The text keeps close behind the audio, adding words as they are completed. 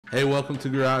Hey, welcome to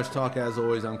Garage Talk. As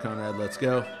always, I'm Conrad. Let's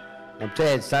go. I'm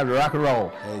Ted. It's time to rock and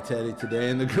roll. Hey, Teddy. Today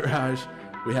in the garage,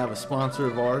 we have a sponsor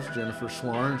of ours, Jennifer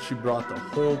Swanner, and she brought the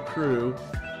whole crew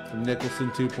from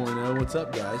Nicholson 2.0. What's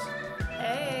up, guys?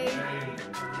 Hey.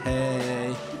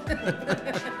 Hey.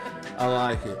 I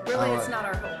like it. Really, it's not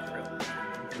our whole crew.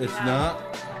 It's not?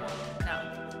 No.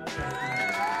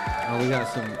 Oh, we got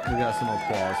some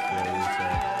applause for you. So.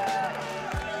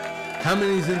 How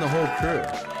many's in the whole crew?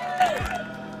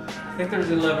 I think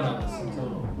there's 11 of us in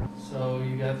total. So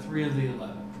you got 3 of the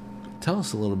 11. Tell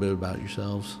us a little bit about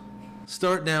yourselves.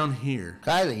 Start down here.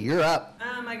 Kylie, you're up.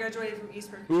 I graduated from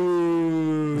Eastbrook.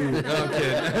 Ooh.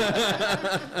 Okay.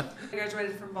 I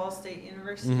graduated from Ball State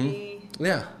University. Mm-hmm.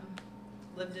 Yeah.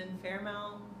 Lived in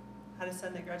Fairmount. Had a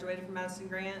son that graduated from Madison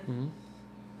Grant. Mm-hmm.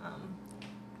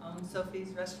 Owned Sophie's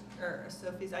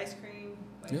Sophie's Ice Cream,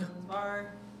 Wayland's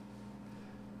Bar.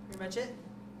 Pretty much it.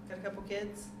 Got a couple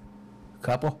kids.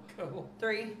 Couple? Cool.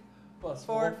 3, Plus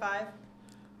 4, 5.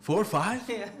 4 or 5?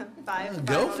 Yeah, 5.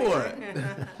 Go 5 for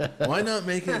altogether. it. Why not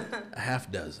make it a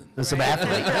half dozen? And some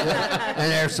athletes.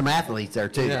 And there's some athletes there,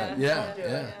 too. Yeah, yeah, I'll do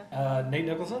it, yeah. Nate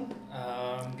Nicholson,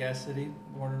 Gas City,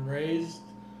 born and raised.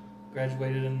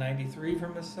 Graduated in 93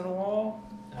 from Mississinawa.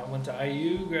 I went to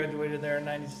IU, graduated there in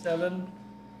 97.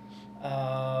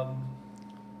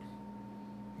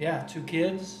 2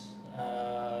 kids.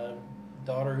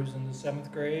 Daughter who's in the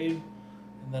 7th grade,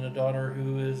 and then a daughter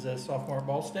who is a sophomore at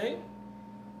Ball State.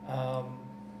 But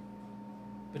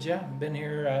yeah, I've been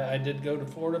here. I did go to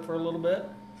Florida for a little bit.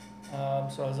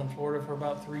 So I was in Florida for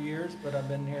about 3 years, but I've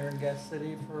been here in Gas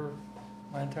City for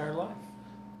my entire life.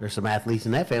 There's some athletes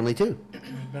in that family, too. There's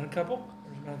been a couple.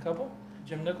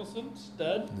 Jim Nicholson,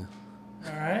 stud.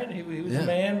 Yeah. All right, he was a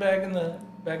man back in the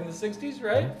 60s,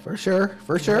 right? For sure.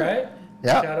 Right.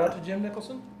 Yeah. Shout out to Jim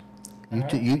Nicholson.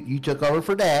 You took over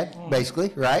for Dad,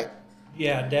 basically, right?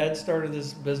 Yeah, Dad started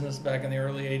this business back in the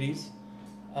early 80s,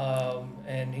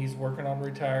 and he's working on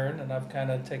retiring, and I've kind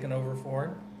of taken over for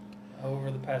him over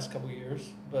the past couple of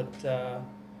years. But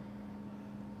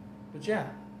yeah,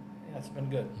 it's been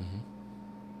good.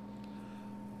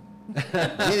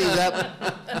 Jenny's up.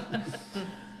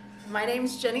 My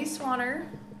name's Jenny Swanner.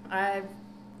 I've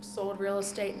sold real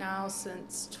estate now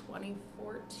since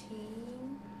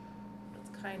 2014. It's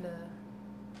kind of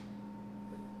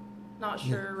not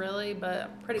sure really,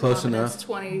 but pretty Close confident enough. it's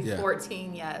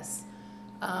 2014, yes.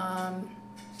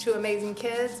 2 amazing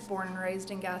kids, born and raised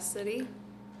in Gas City.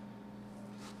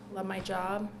 Love my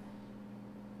job.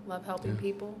 Love helping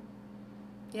people.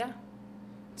 Yeah.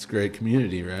 It's a great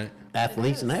community, right?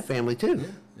 Athletes in that family, too.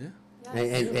 Yeah.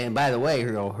 Yes. And by the way,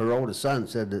 her oldest son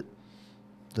said that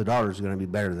the daughter's going to be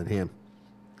better than him.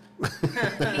 He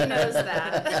knows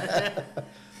that.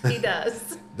 He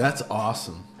does. That's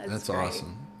awesome. That's That's great.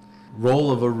 awesome.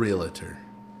 Role of a realtor.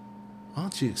 Why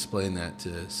don't you explain that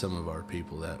to some of our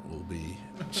people that will be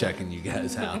checking you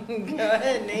guys out? Go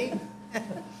ahead, Nate.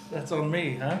 That's on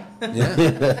me, huh?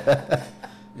 Yeah.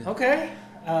 Okay,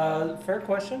 fair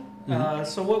question.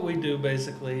 So what we do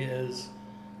basically is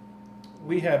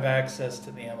we have access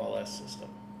to the MLS system,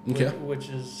 Okay. which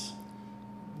is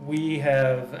we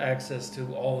have access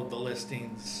to all of the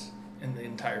listings in the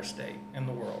entire state, in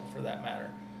the world for that matter.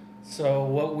 So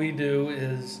what we do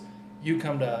is you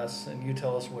come to us and you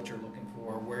tell us what you're looking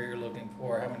for, where you're looking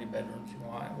for, how many bedrooms you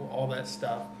want, all that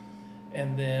stuff.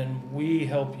 And then we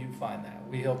help you find that.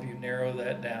 We help you narrow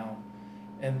that down.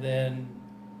 And then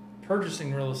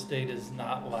purchasing real estate is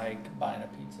not like buying a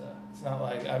pizza. It's not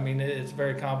like, it's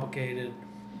very complicated.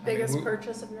 Biggest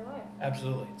purchase of your life.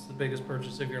 Absolutely. It's the biggest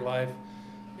purchase of your life.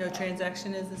 No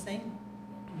transaction is the same.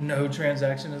 No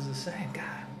transaction is the same. God,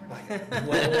 we're like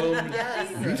well-oiled Yes.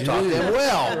 You've taught them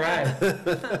well. Right.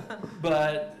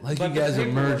 But Like but you the guys are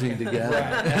paperwork- merging together.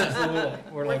 Right,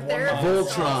 absolutely. We're like With one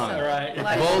therapists mind. Voltron. Right.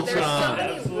 Like, Voltron. there's so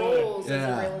many Absolutely. roles as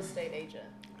Yeah. a real estate agent.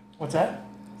 What's that?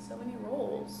 So many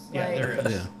roles. Yeah, Like, there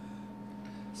is. Yeah.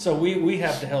 So we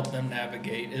have to help them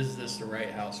navigate, is this the right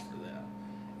house for them?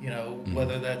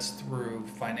 Whether that's through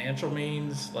financial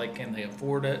means, like can they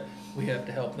afford it? We have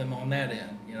to help them on that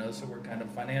end, so we're kind of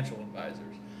financial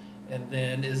advisors. And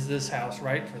then is this house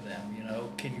right for them?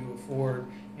 Can you afford,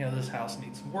 this house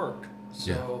needs some work.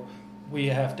 So we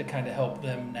have to kind of help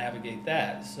them navigate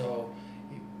that. So,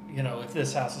 if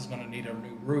this house is going to need a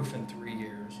new roof in 3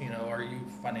 years, are you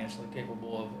financially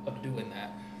capable of doing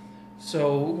that?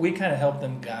 So we kind of help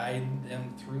them guide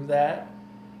them through that.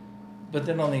 But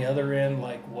then on the other end,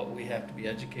 like what we have to be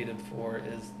educated for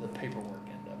is the paperwork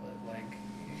end of it.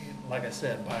 Like I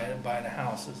said, buying a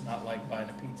house is not like buying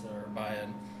a pizza or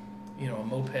buying, a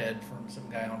moped from some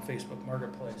guy on Facebook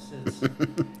Marketplace.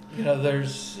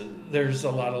 Is there's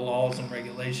a lot of laws and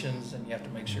regulations, and you have to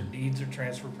make sure deeds are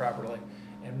transferred properly,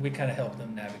 and we kind of help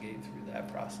them navigate through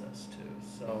that process too.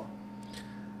 So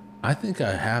I think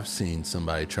I have seen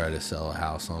somebody try to sell a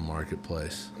house on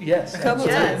Marketplace. yes, A couple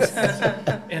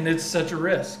absolutely. And it's such a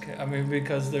risk. I mean,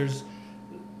 because there's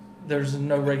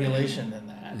no regulation in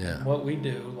that. Yeah. What we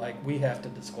do, like, we have to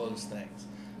disclose things.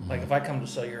 Like, if I come to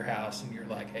sell your house and you're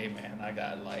like, hey man, I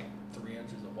got like 3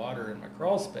 inches of water in my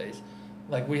crawl space,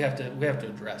 like we have to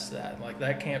address that. Like,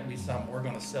 that can't be we're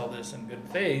gonna sell this in good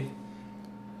faith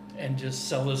and just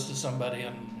sell this to somebody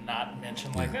and not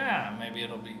mention like, maybe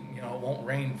it'll be, it won't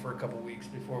rain for a couple weeks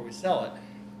before we sell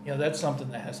it. That's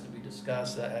something that has to be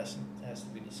discussed, that has to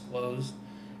be disclosed.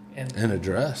 And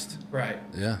addressed. Right.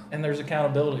 Yeah. And there's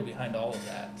accountability behind all of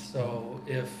that. So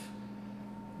if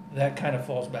that kind of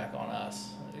falls back on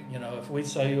us, if we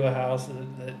sell you a house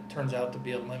that turns out to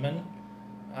be a lemon,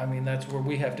 I mean, that's where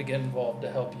we have to get involved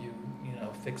to help you,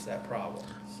 fix that problem.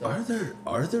 So,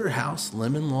 Are there house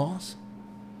lemon laws?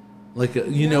 Like,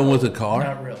 with a car?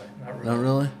 Not really. Not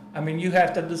really? I mean, you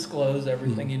have to disclose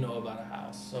everything you know about a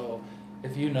house. So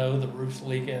if you know the roof's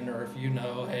leaking, or if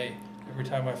hey, every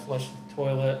time I flush the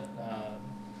toilet,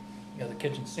 the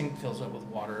kitchen sink fills up with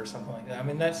water or something like that. I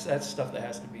mean, that's stuff that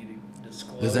has to be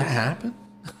disclosed. Does that happen?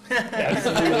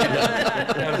 Absolutely.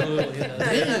 Absolutely. It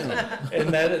does. And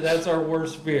that's our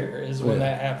worst fear is when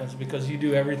that happens, because you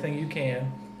do everything you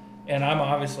can. And we're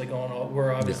obviously going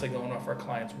off our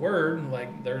client's word. Like,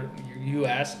 you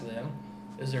ask them,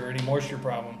 is there any moisture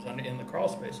problems in the crawl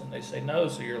space? And they say no.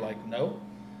 So you're like, no.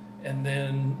 And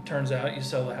then turns out you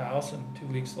sell the house, and 2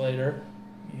 weeks later,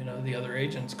 the other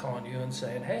agent's calling you and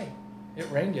saying, hey, it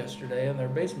rained yesterday and their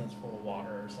basement's full of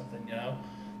water or something,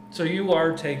 So you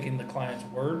are taking the client's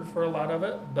word for a lot of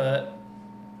it, but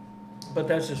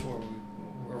that's just where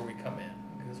we come in,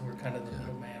 because we're kind of the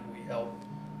middleman. We help.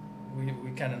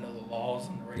 We kind of know the laws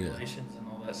and the regulations and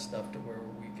all that stuff, to where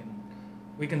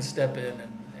we can step in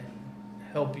and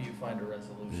help you find a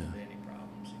resolution to any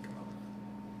problems you come up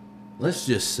with. Let's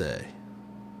just say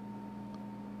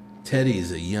Teddy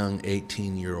is a young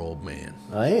 18-year-old man.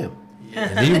 I am.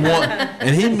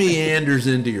 And he meanders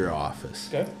into your office.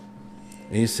 Okay.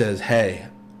 And he says, hey,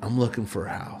 I'm looking for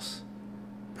a house,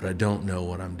 but I don't know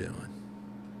what I'm doing.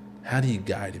 How do you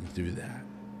guide him through that?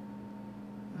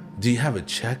 Do you have a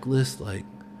checklist? Like,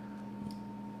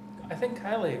 I think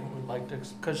Kylie would like to,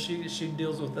 because she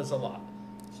deals with this a lot.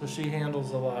 So she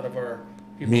handles a lot of our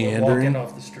people Meandering? walking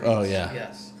off the streets. Oh, yeah.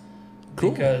 Yes.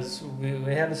 Cool. Because we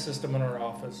had a system in our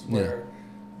office where,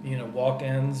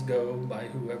 walk-ins go by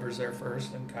whoever's there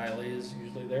first, and Kylie is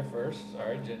usually there first.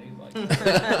 Sorry, Jenny.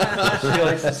 She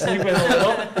likes to sleep in a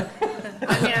little.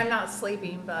 I mean, I'm not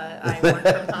sleeping, but I work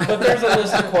from home. But there's a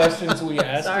list of questions we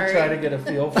ask Sorry. to try to get a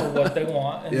feel for what they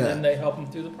want, and Yeah. then they help them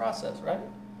through the process, right?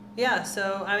 Yeah,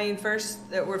 so I mean,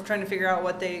 first that we're trying to figure out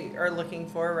what they are looking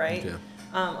for, right? Okay.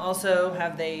 Also,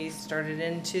 have they started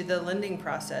into the lending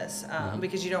process?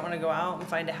 Because you don't want to go out and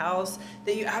find a house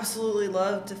that you absolutely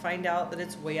love to find out that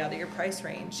it's way out of your price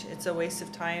range. It's a waste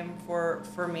of time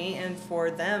for me and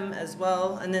for them as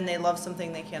well. And then they love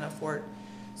something they can't afford.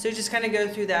 So you just kind of go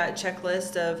through that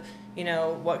checklist of,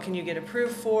 what can you get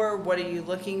approved for? What are you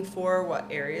looking for? What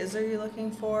areas are you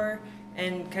looking for?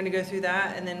 And kind of go through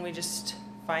that. And then we just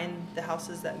find the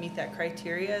houses that meet that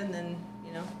criteria. And then,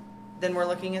 then we're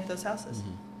looking at those houses.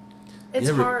 It's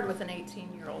You ever- hard with an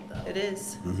 18-year-old, though. It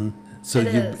is. So It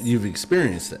is. you've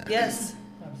experienced that. Yes.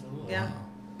 Absolutely. Yeah.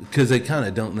 Because they kind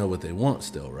of don't know what they want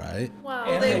still, right? Well,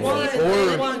 And they it's want- even they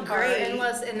the want part, great.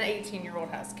 unless an 18-year-old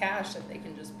has cash that they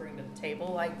can just bring to the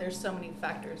table. Like, there's so many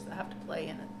factors that have to play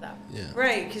in it. That Yeah.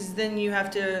 Right, because then you have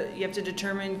to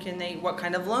determine what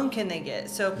kind of loan can they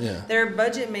get. So Yeah. their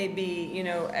budget may be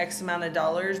X amount of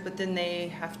dollars, but then they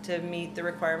have to meet the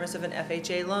requirements of an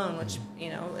FHA loan, which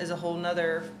is a whole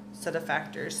nother set of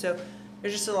factors. So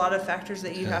there's just a lot of factors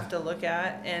that you Okay. have to look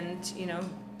at, and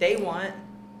they want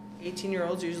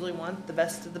 18-year-olds usually want the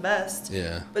best of the best.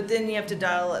 Yeah. But then you have to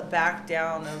dial it back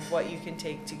down of what you can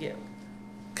take to get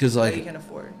Because what you like can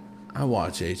afford. I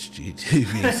watch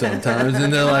HGTV sometimes,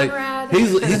 and they're Conrad.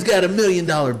 like, he's got $1 million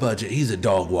budget. He's a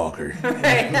dog walker.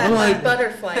 right. I'm like,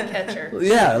 Butterfly catcher.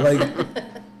 yeah, like,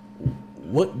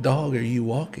 what dog are you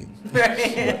walking?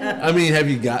 Right. I mean, have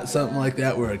you got something like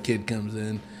that where a kid comes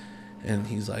in and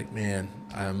he's like, man,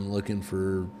 I'm looking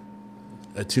for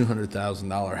a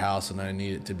 $200,000 house and I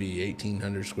need it to be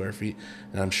 1,800 square feet.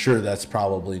 And I'm sure that's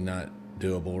probably not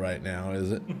doable right now,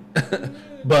 is it?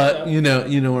 But you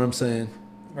know what I'm saying?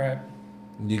 Right.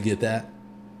 You get that?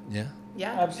 Yeah.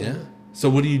 Yeah. Yeah. Absolutely. So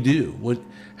what do you do?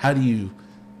 How do you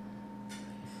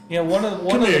one of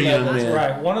Come the here, young methods, man.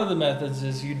 right? One of the methods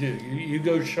is you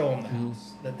go show them the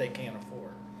house that they can't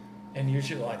afford, and you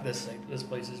should like this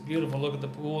place is beautiful. Look at the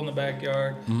pool in the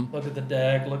backyard. Look at the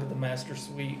deck. Look at the master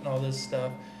suite and all this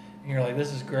stuff. And you're like,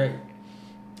 this is great,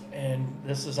 and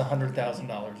this is $100,000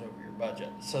 over your budget.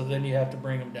 So then you have to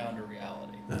bring them down to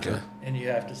reality, Okay. and you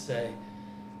have to say,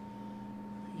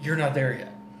 you're not there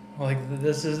yet. Like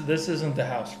this isn't the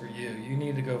house for you. You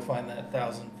need to go find that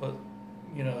 1,000-foot,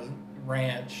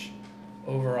 ranch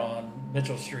over on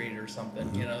Mitchell Street or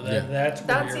something. That's where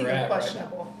That's you're even at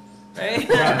questionable. Right? Right.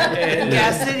 And-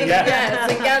 Gas City. Yeah.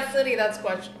 Yes, in Gas City, that's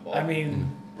questionable. I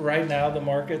mean, right now the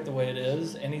market, the way it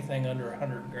is, anything under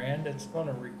 $100,000, it's going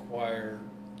to require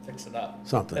fixing up.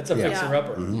 Something, That's a yeah. fixer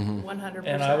upper. 100%.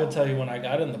 And I will tell you, when I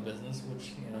got in the business,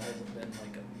 which hasn't been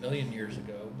like a million years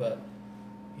ago, but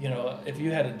if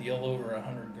you had a deal over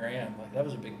 $100,000, like that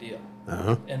was a big deal.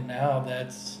 Uh-huh. And now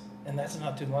that's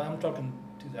not too long. I'm talking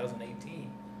 2018,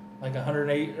 like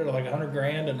 108 or like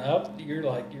 $100,000 and up. You're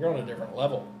on a different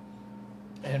level.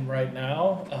 And right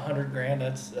now,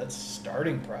 $100,000, that's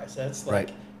starting price. That's like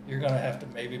Right. you're gonna have to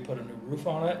maybe put a new roof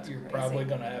on it. You're probably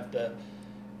gonna have to.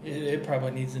 It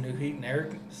probably needs a new heat and air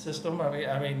system.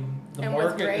 I mean, the And with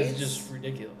market is rates, just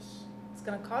ridiculous. It's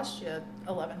going to cost you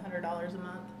 $1,100 a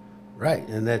month. Right,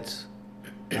 and that's,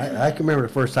 I can remember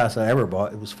the first house I ever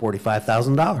bought, it was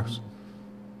 $45,000.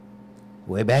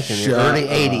 Way back in the Shut early up.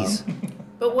 80s.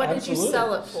 But what did you Absolutely.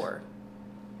 sell it for?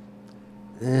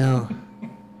 Yeah,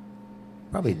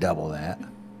 probably double that.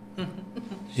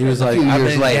 He was like, few I've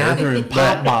years been later, gathering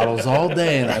pop bottles all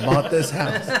day, and I bought this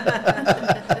house.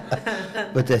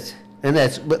 But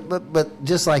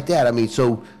just like that, I mean,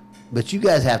 but you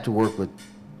guys have to work with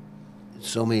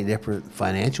so many different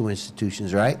financial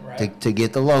institutions, right? Right. To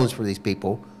get the loans for these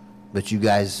people, but you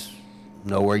guys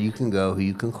know where you can go, who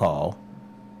you can call.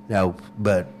 Now,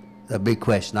 but a big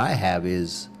question I have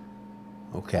is,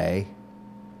 okay,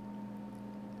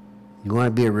 you want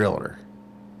to be a realtor.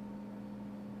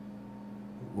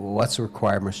 What's the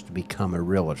requirements to become a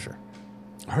realtor?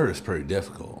 I heard it's pretty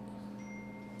difficult.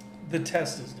 The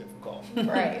test is difficult.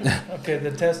 Right. Okay,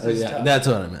 the test is tough. That's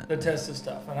what I meant. The test is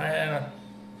tough, and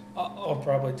I'll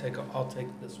probably take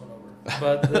this one over.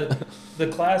 But the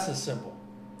class is simple.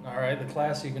 All right, the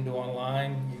class you can do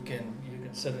online. You can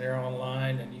sit there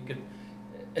online, and you can,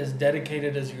 as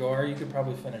dedicated as you are, you could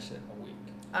probably finish it in a week.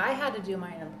 I had to do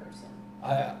mine in person.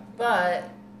 I But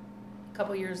a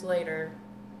couple years later,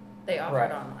 they offered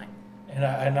Right. online.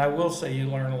 and I will say you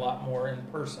learn a lot more in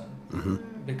person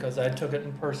because I took it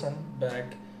in person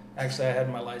back. Actually, I had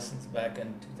my license back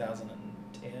in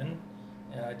 2010,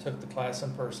 and I took the class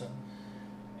in person,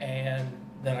 and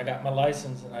then I got my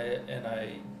license, and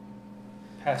I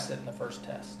passed it in the first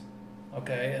test.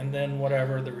 Okay, and then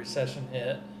whatever, the recession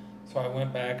hit, so I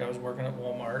went back. I was working at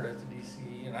Walmart at the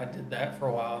DC, and I did that for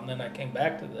a while, and then I came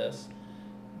back to this,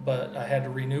 but I had to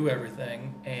renew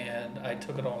everything, and I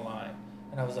took it online.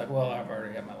 And I was like, well, I've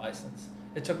already got my license.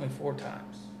 It took me 4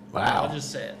 times. Wow. I'll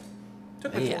just say it.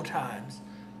 Took me Man. 4 times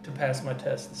to pass my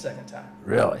test the second time.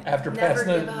 Really? After Never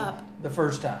passing give up. the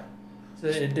first time. So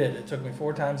it did. It took me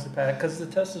 4 times to pass because the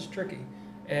test is tricky.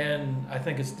 And I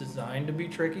think it's designed to be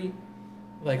tricky.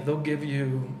 Like they'll give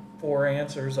you 4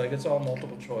 answers. Like it's all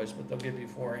multiple choice, but they'll give you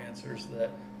 4 answers that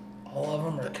all of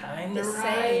them are kind The of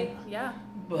right. same, yeah.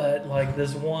 But like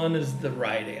this one is the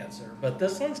right answer. But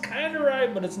this one's kind of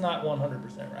right, but it's not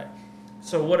 100% right.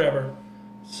 So whatever.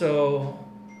 So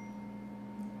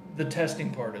the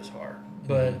testing part is hard.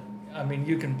 But I mean,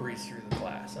 you can breeze through the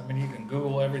class. I mean, you can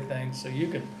Google everything, so you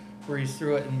can breeze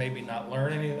through it and maybe not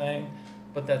learn anything,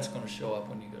 but that's going to show up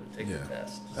when you go to take the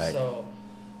test. Right. So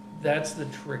that's the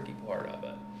tricky part of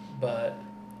it. But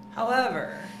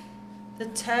However, the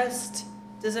test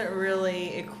doesn't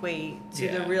really equate to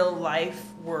the Yeah. real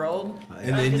life world.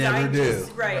 And they 'Cause never I do.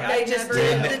 just- right. Right. I just They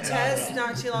did never the do. test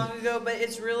not too long ago, but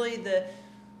it's really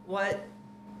what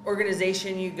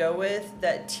organization you go with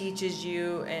that teaches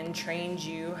you and trains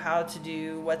you how to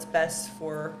do what's best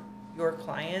for your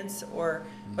clients or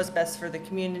what's best for the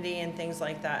community and things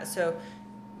like that. So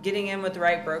getting in with the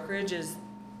right brokerage is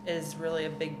really a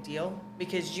big deal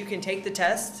because you can take the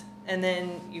test and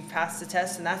then you pass the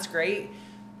test and that's great.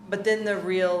 But then the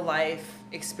real life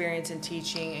experience in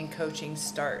teaching and coaching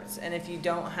starts. And if you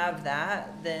don't have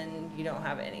that, then you don't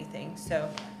have anything. So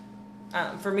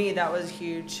for me, that was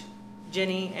huge.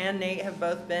 Jenny and Nate have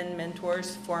both been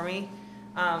mentors for me.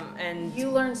 And You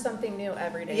learn something new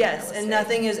every day. in yes, real and estate.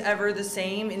 nothing is ever the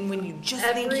same. And when you just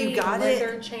think Every you got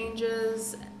lender it,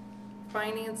 changes,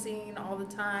 financing all the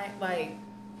time. Like,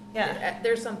 Yeah.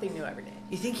 There's something new every day.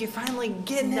 You think you're finally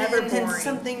getting Never it, and then boring.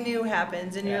 something new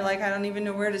happens, and you're Yeah. like, I don't even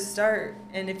know where to start.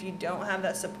 And if you don't have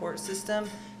that support system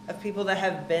of people that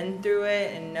have been through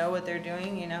it and know what they're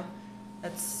doing, you know,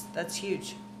 that's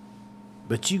huge.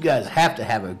 But you guys have to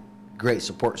have a great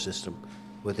support system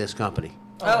with this company.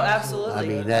 Oh, absolutely. I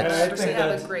mean, I that's, think We have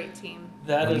that's- a great team.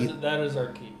 That Well, is our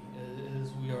key. Is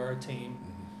we are a team,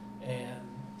 and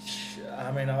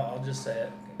I mean I'll just say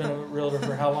it. Been a realtor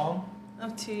for how long? Oh,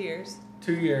 2 years.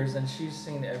 2 years, and she's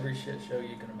seen every shit show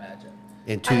you can imagine.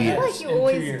 in 2 I years. feel like you In 2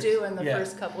 always years. do in the Yeah.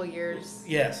 first couple years.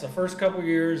 Yes, the first couple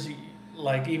years,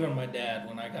 like even my dad,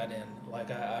 when I got in,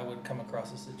 like I would come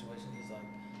across a situation. He's like,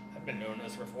 I've been doing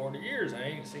this for 40 years. I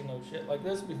ain't seen no shit like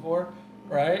this before,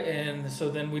 right? And so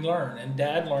then we learn, and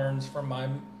Dad learns from my,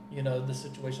 the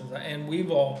situations. And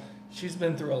she's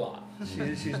been through a lot.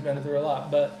 She's been through a lot,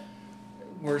 but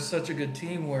we're such a good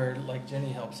team where like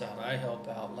Jenny helps out, I help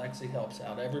out, Lexi helps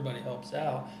out, everybody helps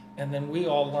out, and then we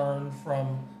all learn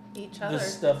from Each the other.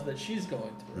 stuff that she's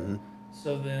going through.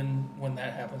 So then when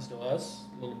that happens to us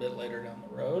a little bit later down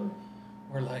the road,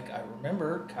 we're like, I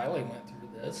remember Kylie went through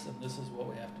this, and this is what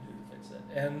we have to do to fix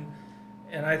it.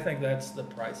 And I think that's the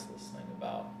priceless thing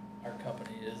about our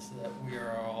company is that we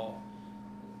are all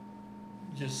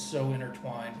just so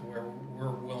intertwined where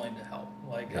we're willing to help.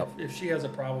 Like Yep. if she has a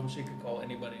problem, she could call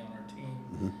anybody on our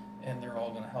team, and they're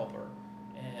all going to help her.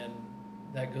 And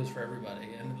that goes for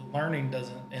everybody. And learning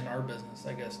doesn't, in our business,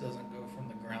 I guess, doesn't go from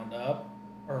the ground up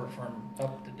or from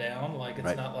up to down. Like it's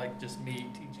Right. not like just me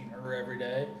teaching her every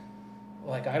day.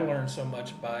 Like I learn so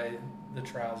much by the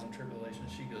trials and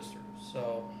tribulations she goes through.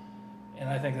 So, and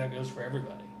I think that goes for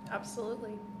everybody.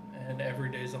 Absolutely. And every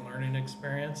day's a learning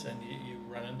experience, and you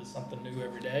run into something new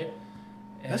every day.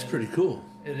 That's And pretty cool.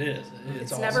 It is.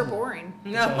 It's awesome. never boring.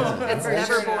 No, It's for never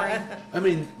sure boring. not. I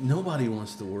mean, nobody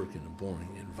wants to work in a boring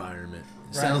environment.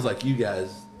 It Right. sounds like you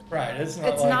guys. Right. It's not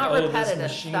It's like, not oh, repetitive,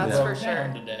 this machine that's broke for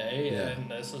down sure. today, Yeah.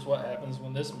 and this is what happens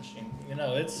when this machine,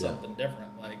 it's Yeah. something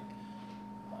different. Like,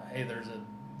 hey, there's a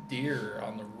deer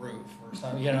on the roof or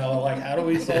something, like how do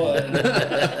we solve it?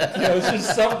 It's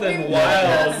just something We've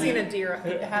wild. not seen a deer,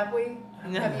 have we?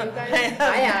 No. Have you guys? I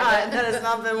I haven't. That has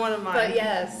not been one of mine. But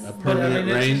yes. A But, I permanent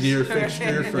mean, it's reindeer just-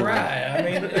 fixture for Right. I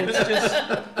mean, it's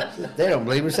just. They don't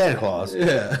believe in Santa Claus.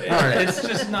 Yeah. It's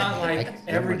just not like Like,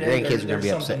 every my day grandkids are gonna there's be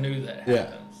something upset. new that Yeah.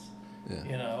 happens.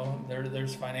 Yeah.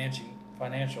 There's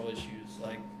financial issues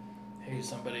like, hey,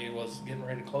 somebody was getting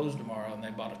ready to close tomorrow and they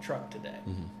bought a truck today.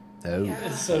 Oh. Yeah.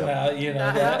 And so now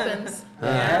That happens.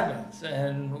 that happens,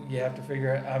 and you have to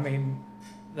figure out. I mean,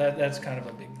 that's kind of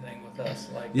a big thing with us.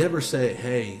 Like, You ever say,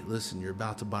 "Hey, listen, you're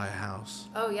about to buy a house.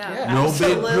 Oh, yeah. Yeah. No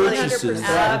Absolutely. big purchases, 100%.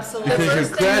 Absolutely. because your First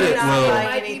thing credit you not will."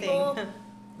 buy Anything. people,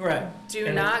 right? do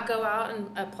And not go out and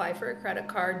apply for a credit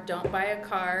card. Don't buy a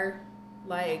car.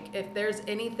 Like, if there's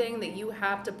anything that you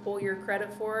have to pull your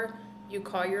credit for, you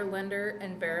call your lender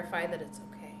and verify that it's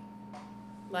okay.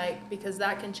 Like, because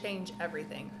that can change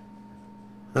everything.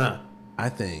 Huh. I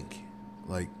think,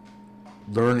 like,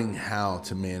 learning how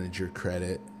to manage your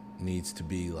credit needs to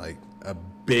be like a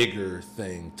bigger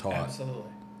thing taught. Absolutely.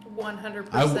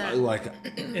 100%. Like,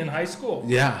 In high school,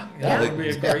 yeah, that like, would be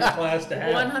a great class to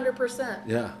have. 100%.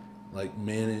 yeah, like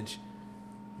manage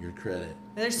your credit.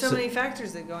 There's so So- many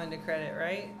factors that go into credit,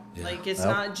 right? Yeah. Like it's Well.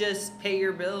 not just pay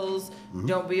your bills,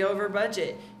 don't be over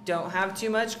budget, don't have too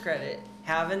much credit,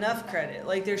 have enough credit.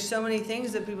 Like there's so many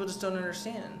things that people just don't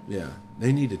understand. Yeah,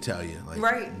 they need to tell you, like,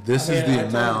 Right. this I is mean, the I told-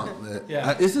 amount. That,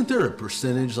 Yeah. Isn't there a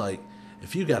percentage, like,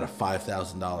 if you got a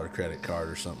 $5,000 credit card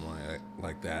or something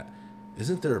like that,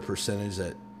 isn't there a percentage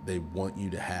that they want you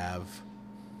to have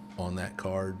on that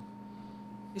card?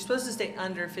 You're supposed to stay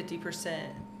under 50%.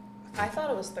 I thought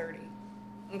it was 30.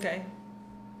 Okay.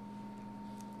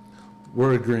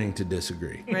 We're agreeing to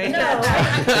disagree. Right? No,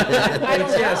 I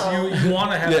don't know. Yes, you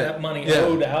want to have Yeah. that money Yeah.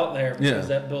 owed out there because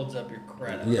Yeah. that builds up your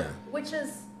credit. Yeah, Which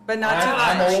is, But not too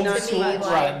I'm much. old Not to too me, much.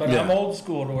 like- right? But Yeah. I'm old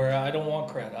school to where I don't want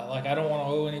credit. I don't want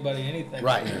to owe anybody anything.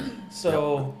 Right.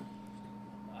 So,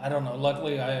 I don't know.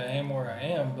 Luckily, I am where I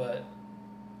am, but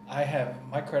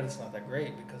my credit's not that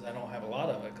great because I don't have a lot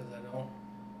of it because I don't,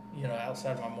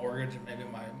 outside of my mortgage and maybe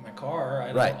my car,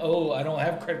 Right. I don't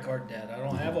have credit card debt. I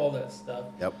don't have all that stuff.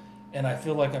 Yep. And I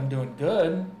feel like I'm doing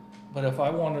good, but if I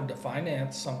wanted to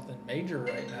finance something major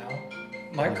right now,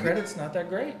 my credit's not that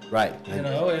great. Right.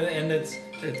 And it's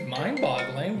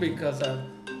mind-boggling because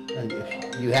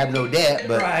You have no debt,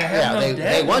 but I have yeah, no they,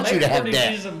 debt. they want I you to make have pretty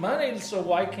debt. decent money, so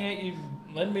why can't you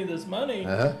lend me this money?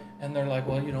 Uh-huh. And they're like,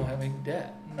 well, you don't have any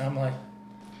debt. And I'm like,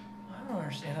 I don't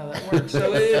understand how that works.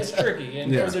 So it's tricky. And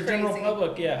Yeah. for the general Crazy.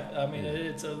 public, yeah, I mean,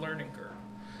 it's a learning curve.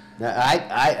 Now,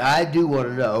 I do want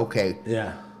to know, okay,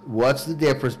 yeah. What's the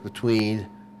difference between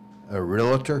a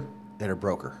realtor and a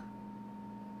broker?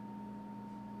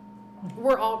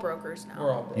 We're all brokers now.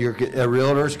 We're all broke. A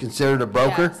realtor is considered a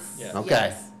broker? Yes. Yeah. Okay.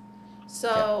 Yes.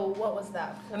 So what was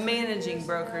that? A managing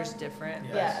broker is different.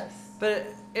 Yeah. Yes. But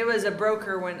it was a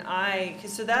broker when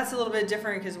so that's a little bit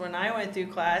different because when I went through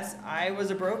class, I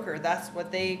was a broker. That's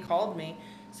what they called me.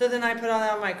 So then I put on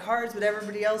that on my cards, but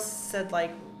everybody else said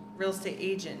like real estate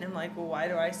agent. And I'm like, well, why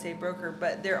do I say broker?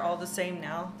 But they're all the same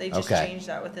now. They just Okay. changed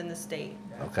that within the state.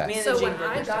 Okay. So when Managing I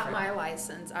broker's got different. my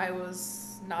license, I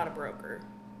was not a broker.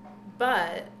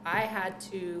 But I had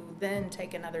to then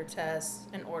take another test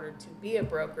in order to be a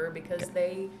broker because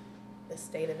the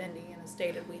state of Indiana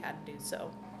stated we had to do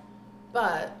so.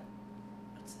 But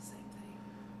it's the same thing.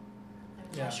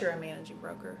 I'm Yeah. not sure a managing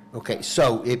broker. Okay,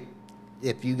 so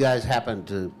if you guys happen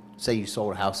to say you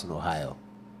sold a house in Ohio,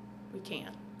 We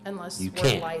can't unless You we're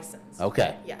can't. licensed.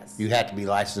 okay. Yes. You have to be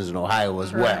licensed in Ohio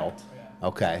as well. Yeah.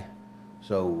 Okay,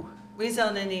 so, We sell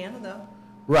in Indiana though.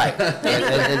 right. And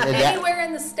Anywhere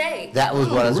in the state. that was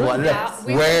what I was wondering. Yeah,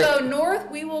 we will go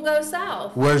north, we will go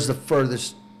south. Where's the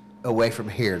furthest away from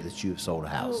here that you've sold a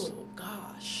house? Oh,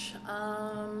 gosh.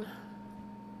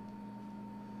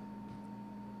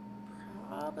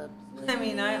 Probably. I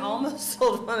mean, I almost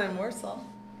sold one in Warsaw.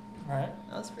 Right.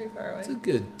 That was pretty far It's away. a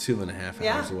good 2.5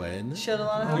 Yeah. hours away, isn't it? Showed a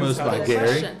lot of Almost houses. by Good Gary.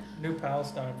 question. New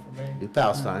Palestine for me. New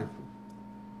Palestine.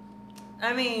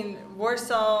 I mean,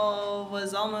 Warsaw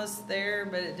was almost there,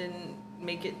 but it didn't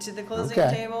make it to the closing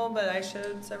Okay. table. But I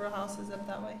showed several houses up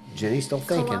that way. Jenny's still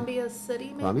thinking. Columbia City,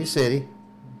 maybe? Columbia City.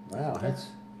 Wow, that's,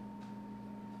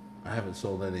 I haven't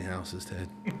sold any houses, Ted.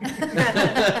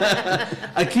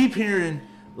 I keep hearing,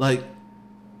 like,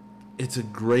 it's a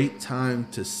great time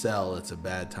to sell, it's a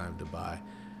bad time to buy.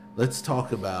 Let's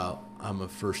talk about, I'm a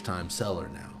first-time seller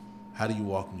now. How do you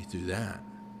walk me through that?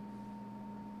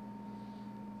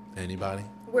 Anybody?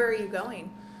 Where are you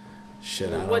going? Shit,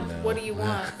 I don't What know. What do you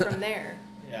want from there?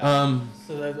 Yeah.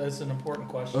 So that's an important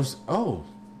question. Oh,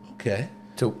 okay.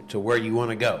 to where you want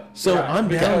to go. So Right, I'm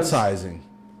because- downsizing.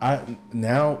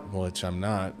 Which I'm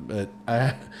not, but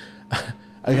I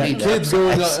got need kids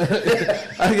going.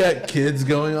 I got kids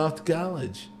going off to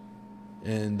college,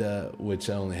 and which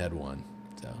I only had one,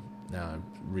 so now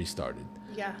I've restarted.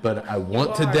 Yeah. But I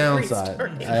want to are downsize.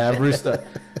 restarting. I have restarted,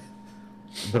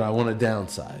 but I want to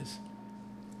downsize.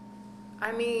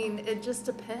 I mean, it just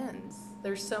depends.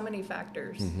 There's so many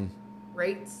factors. Mm-hmm.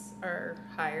 Rates are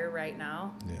higher right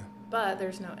now, Yeah. but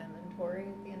there's no inventory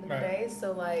at the end of the Right. day.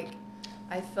 So, like,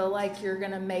 I feel like you're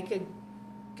going to make a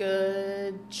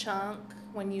good chunk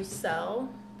when you sell.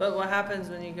 But what happens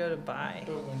when you go to buy?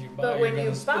 But when you buy, But you're when gonna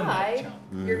you spend that buy,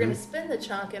 chunk. you're going to spend the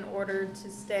chunk in order to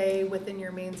stay within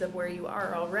your means of where you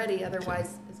are already.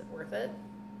 Otherwise, is it worth it?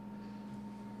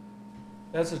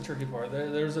 That's the tricky part.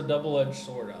 There's a double-edged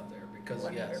sword out there because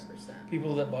 100%. yes,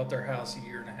 people that bought their house a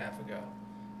year and a half ago,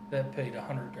 that paid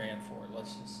 $100,000 for it.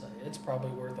 Let's just say it's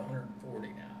probably worth 140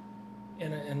 now,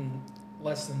 in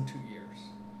less than 2 years.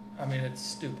 I mean, it's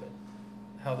stupid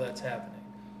how that's happening.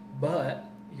 But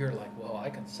you're like, well, I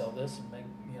can sell this and make,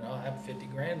 I have 50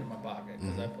 grand in my pocket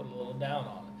because I put a little down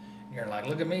on it. And you're like,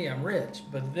 look at me, I'm rich.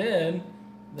 But then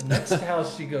the next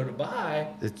house you go to buy,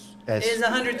 It's Is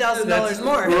 $100,000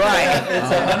 more? right.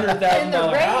 it's a $100,000 And the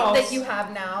rate house that you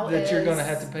have now that is you're going to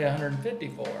have to pay 150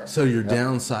 for. So your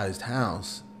downsized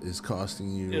house is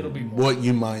costing you It'll be more. what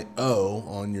you might owe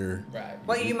on your. Right.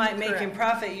 What you might make in Correct.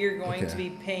 profit, you're going to Okay. be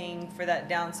paying for that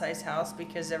downsized house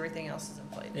because everything else is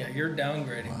inflated. Yeah, you're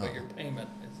downgrading, but your payment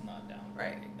is not downgrading.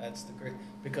 Right. That's the great,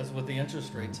 because with the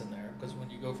interest rates in there, because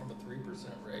when you go from a 3%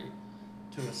 rate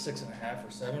to a 6.5% or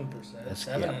 7%, That's-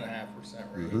 7.5%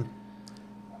 rate, Mhm.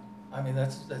 I mean,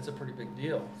 that's a pretty big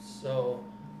deal. So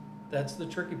that's the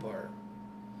tricky part.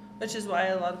 Which is why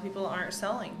a lot of people aren't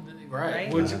selling.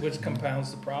 Right. Which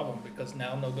compounds the problem because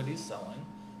now nobody's selling.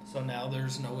 So now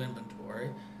there's no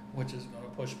inventory, which is going to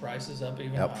push prices up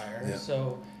even Yep. higher. Yep.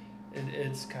 So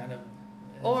it's kind of.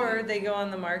 Or they go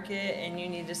on the market and you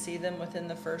need to see them within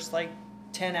the first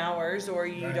 10 hours or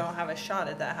you Right. don't have a shot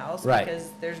at that house Right.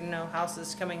 because there's no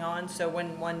houses coming on. So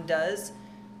when one does,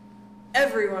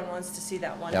 everyone wants to see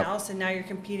that one Yep. house and now you're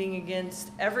competing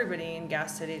against everybody in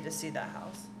Gas City to see that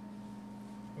house.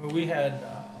 We had,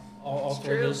 I'll It's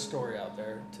throw true. this story out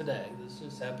there today. This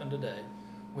just happened today.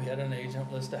 We had an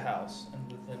agent list a house,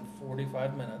 and within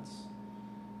 45 minutes,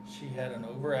 she had an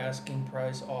over asking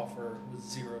price offer with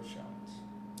 0 showings.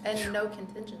 and no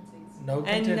contingencies. No And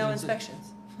contingency. no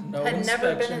inspections. No Had never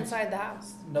been inspections. inside the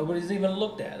house. Nobody's even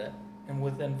looked at it, and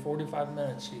within 45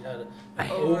 minutes, she had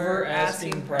an Over over asking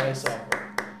asking price price.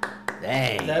 offer.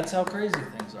 Dang. That's how crazy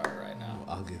things are right now.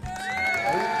 I'll give it to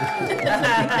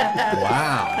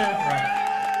Wow.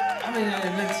 Right. I mean,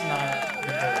 and it's not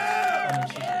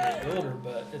because she's a good builder,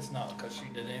 but it's not because she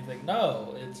did anything.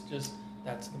 No, it's just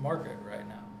that's the market right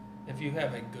now. If you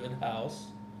have a good house,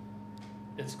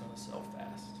 it's going to sell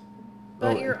fast.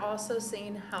 But you're also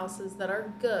seeing houses that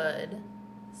are good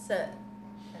sit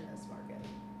in this market.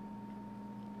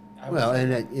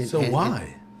 Well, So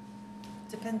why?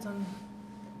 Depends on.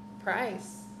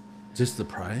 Price, Just the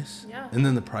price? Yeah. And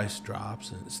then the price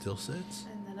drops and it still sits?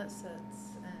 and then it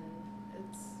sits, and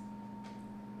it's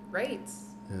rates.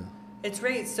 Yeah. It's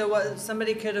rates. So what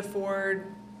somebody could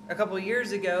afford a couple of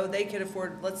years ago, they could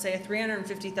afford, let's say, a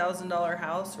 $350,000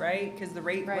 house, right? Because the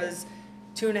rate Right. was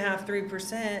 2.5%,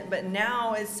 3%, but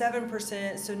now it's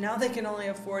 7%. So now they can only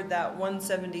afford that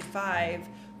 175,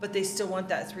 but they still want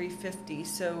that 350.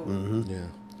 So Yeah.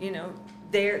 you know,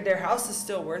 their house is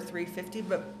still worth 350,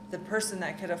 but the person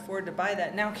that could afford to buy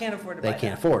that now can't afford to buy They that.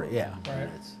 can't afford it, yeah. Right.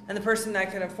 And the person that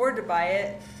could afford to buy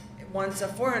it wants a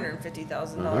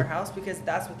 $450,000 house because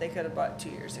that's what they could have bought 2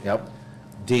 years ago. Yep.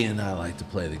 Dee and I like to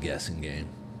play the guessing game.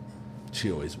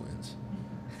 She always wins.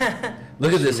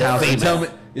 Look at this house and tell me.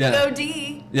 Yeah. Go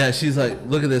D. Yeah, she's like,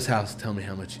 look at this house. Tell me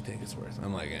how much you think it's worth.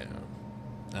 I'm like,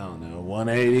 I don't know,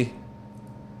 180.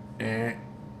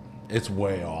 It's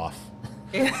way off.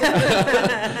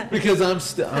 Because I'm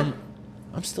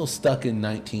still stuck in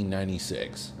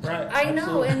 1996. Right. I know,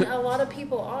 absolutely. and a lot of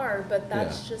people are, but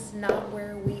that's Yeah. just not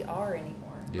where we are anymore.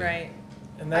 Yeah. Right.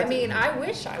 And I that's, mean, I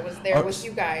wish I was there Are- with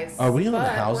you guys. Are we on but a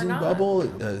we're housing not. bubble?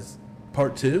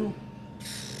 Part 2?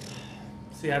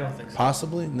 see, I don't think so.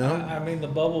 Possibly? No. I mean, the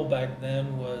bubble back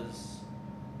then was,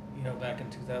 back in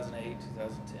 2008,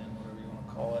 2010, whatever you want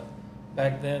to call it.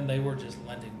 Back then, they were just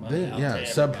lending money out Yeah, to everybody.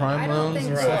 subprime I don't loans think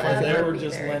and so. stuff like Right. They that. were Be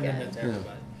just there lending again. it to Yeah.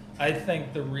 everybody. I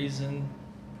think the reason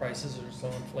prices are so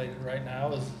inflated right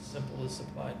now is as simple as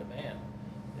supply and demand.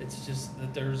 It's just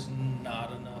that there's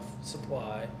not enough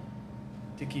supply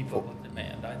to keep up with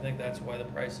demand. I think that's why the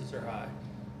prices are high.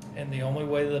 And the only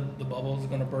way the bubble is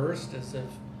gonna burst is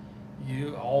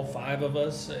if all 5 of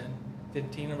us and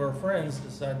 15 of our friends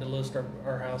decide to list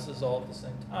our houses all at the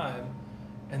same time.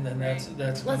 And then that's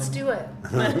Let's gonna- do it.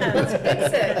 Let's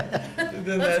fix it. Then Let's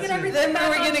that's get it. everything Then back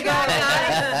we're on gonna go track,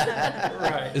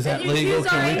 guys. Right. Is that And you legal? choose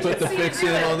our Can we put the agency to fix do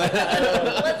in it. on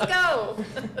that? Let's go.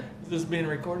 Is this being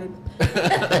recorded?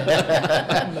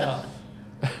 No.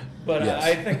 But Yes.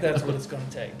 I think that's what it's gonna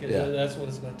take. Yeah. That's what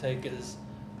it's gonna take is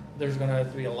there's gonna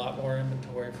have to be a lot more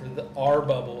inventory for our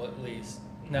bubble at least.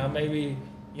 Now, maybe,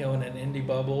 in an indie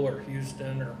bubble or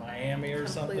Houston or Miami or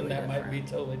something, Completely that might be different.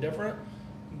 totally different.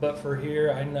 But for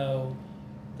here, I know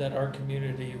that our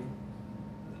community,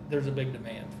 there's a big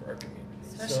demand for our community.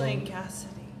 Especially So- in Gas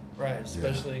City. Right,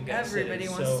 especially in Gas City. Everybody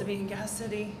wants So- to be in Gas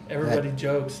City. Everybody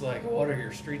jokes like, "What are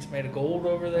your streets made of gold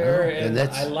over there?" Well, and And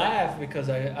that's- I laugh because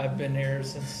I've been here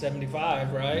since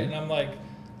 '75, right? And I'm like,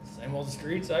 same old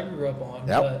streets I grew up on.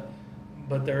 Yep.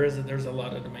 But there's a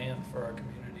lot of demand for our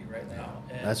community right now.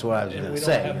 And, That's what I was and gonna we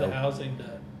say, don't have you the know. housing to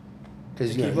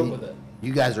Because keep up with it.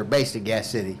 you guys are based in Gas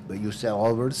City, but you sell all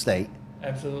over the state.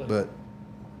 Absolutely. But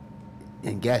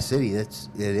in Gas City,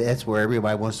 that's where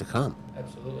everybody wants to come.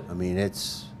 Absolutely. I mean,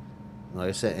 it's like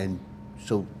I said, and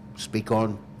so speak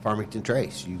on Farmington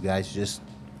Trace. You guys just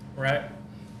Right.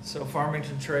 So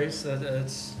Farmington Trace,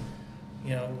 that's,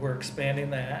 we're expanding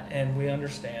that, and we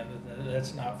understand that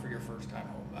that's not for your first-time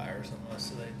home buyers unless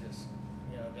they just,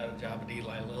 got a job at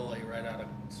Eli Lilly right out of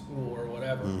school or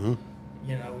whatever.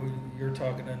 You're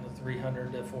talking in the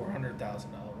 $300,000 to $400,000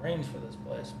 range for this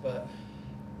place. But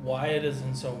why it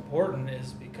isn't so important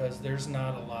is because there's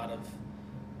not a lot of,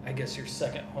 I guess, your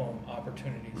second home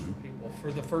opportunities for people.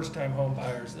 For the first-time home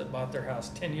buyers that bought their house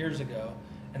 10 years ago,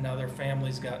 and now their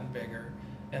family's gotten bigger,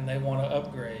 and they want to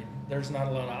upgrade, there's not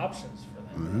a lot of options for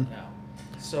them right now.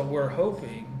 So we're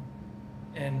hoping,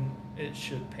 and it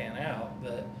should pan out,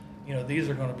 that, these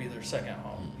are going to be their second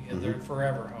home, their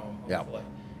forever home, Yep. hopefully.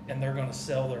 And they're going to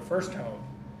sell their first home,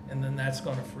 and then that's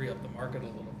going to free up the market a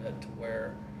little bit to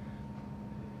where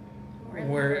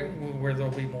there'll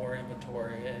be more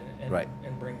inventory and Right.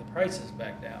 and bring the prices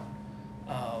back down.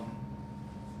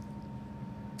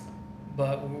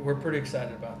 But we're pretty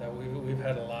excited about that. We've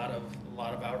had a lot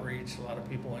of outreach, a lot of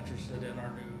people interested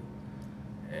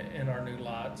in our new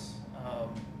lots.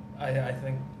 I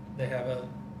think they have a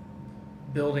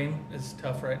building is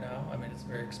tough right now. I mean, it's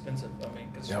very expensive. I mean,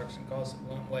 construction costs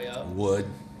went way up. Wood.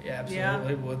 Yeah, Yeah.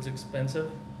 absolutely. Wood's expensive.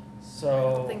 I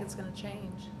So don't think it's gonna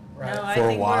change. right. No, I For a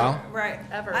think while? right.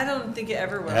 Ever. I don't think it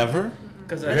ever will. Ever?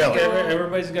 Because I think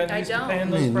everybody's gotten I used to don't. paying I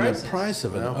those mean, prices. the price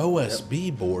of an Well,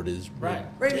 OSB board is Right.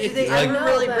 Right, do they I ever know,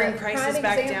 really but bring prime prices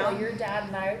back example, down? Your dad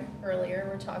and I earlier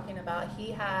were talking about,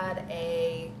 he had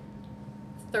a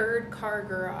 3rd-car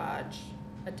garage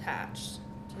attached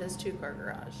to his 2-car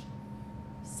garage.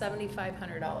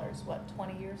 $7,500, what,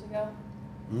 20 years ago?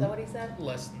 Is that what he said?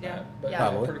 Less than Yeah. that, but Yeah.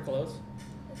 Probably. pretty close.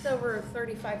 It's over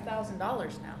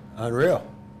 $35,000 now. Unreal.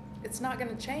 It's not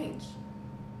gonna change.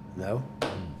 No.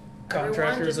 Everyone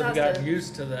Contractors just have has gotten to-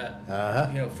 used to that, Uh-huh.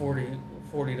 you know,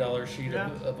 $40 sheet Yeah.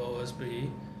 of OSB,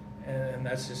 and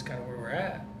that's just kind of where we're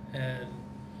at. And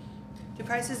Do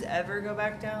prices ever go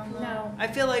back down though? No. I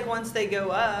feel like once they go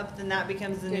up, then that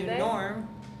becomes the Do new they? norm.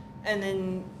 And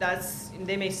then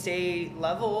they may stay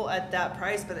level at that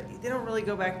price, but they don't really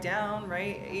go back down,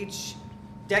 right? Each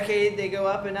decade they go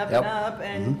up and up Yep. and up.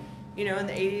 And, you know, in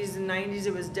the 80s and 90s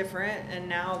it was different. And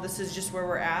now this is just where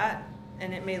we're at.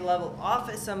 And it may level off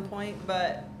at some point,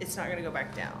 but it's not going to go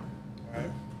back down. right.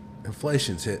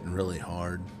 inflation's hitting really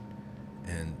hard,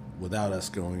 and without us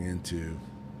going into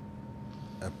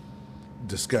a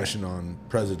discussion on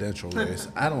presidential race,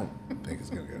 I don't think it's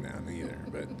going to go down either.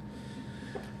 But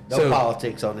No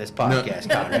politics on this podcast,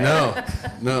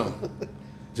 Conrad. no,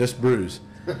 just brews,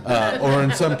 or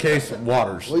in some case,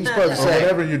 waters, What are you supposed to or say?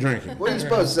 whatever you're drinking. What are you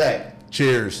supposed to say?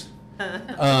 Cheers.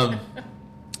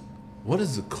 What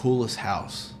is the coolest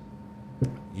house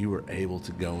you were able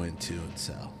to go into and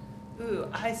sell? Ooh,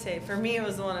 I say for me it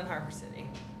was the one in Harbor City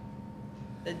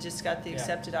that just got the Yeah.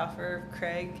 accepted offer of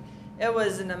Craig. It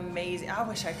was an amazing. I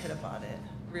wish I could have bought it.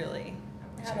 Really.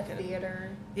 I wish I Had a could've. theater.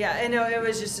 Yeah, I know it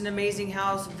was just an amazing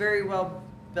house, very well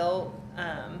built.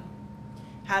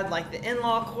 Had like the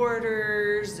in-law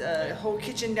quarters, a whole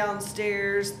kitchen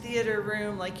downstairs, theater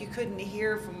room. Like you couldn't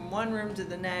hear from one room to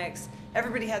the next.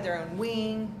 Everybody had their own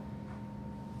wing.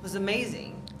 It was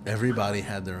amazing. Everybody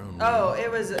had their own Oh,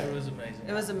 it was. It was amazing.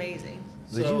 It was amazing.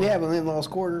 Did So- you have an in-laws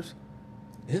quarters?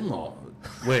 in-law.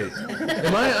 Wait,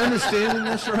 am I understanding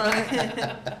this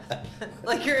right?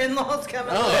 Like your in-laws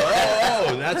coming.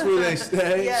 Oh, that's where they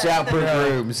stay. Yeah. Soundproof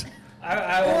rooms.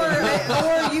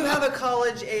 Or you have a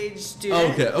college age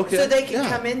student. Okay, So they can yeah,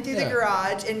 come in through the yeah.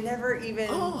 garage and never even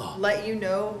Oh. let you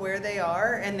know where they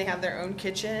are, and they have their own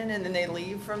kitchen, and then they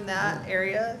leave from that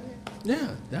area. Yeah,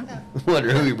 that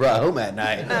Wonder who you brought home at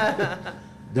night.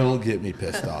 don't get me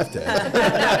pissed off,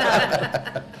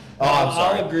 Ted. Oh, I'm I'll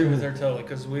sorry. agree with her totally,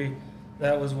 because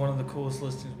that was one of the coolest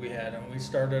listings we had, and we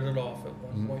started it off at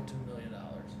 $1.2 million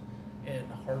in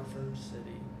Hartford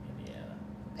City, Indiana.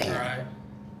 All right.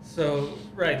 So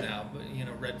right now, you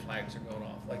know, red flags are going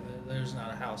off. Like there's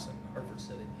not a house in Hartford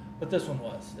City, but this one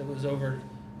was. It was over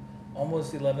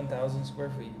almost 11,000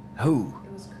 square feet. Who?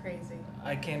 It was crazy.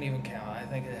 I can't even count. I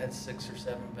think it had 6 or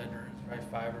 7 bedrooms, right?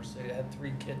 5 or 6. It had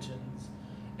 3 kitchens.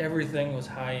 Everything was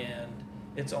high end.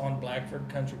 It's on Blackford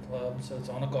Country Club, so it's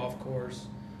on a golf course.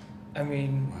 I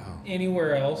mean, Wow.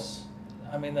 anywhere else,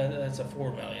 I mean, that's a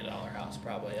 $4 million house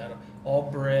probably. All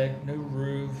brick, new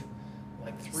roof,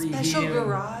 like 3 Special heating.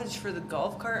 garage for the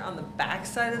golf cart on the back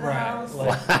side of the Right, house.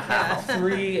 like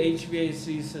 3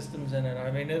 HVAC systems in it.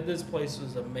 I mean, this place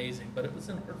was amazing, but it was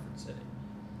in Hartford City.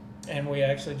 And we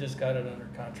actually just got it under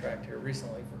contract here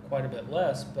recently for quite a bit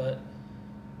less, but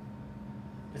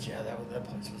yeah, that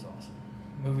place was awesome.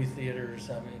 Movie theaters,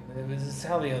 I mean, it's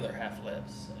how the other half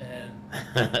lives. And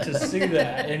to see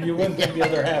that, and you wouldn't think the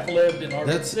other half lived in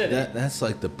Hartford City. That's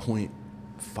like the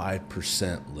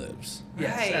 0.5% lives.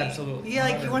 Yes, Right. absolutely. Yeah,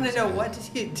 like you want to know 100%. what did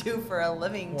you do for a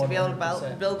living to be able to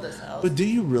 100%. build this house? But do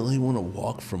you really want to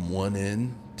walk from one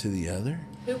end to the other?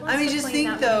 Who wants I mean, to just clean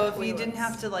think that though, many if you didn't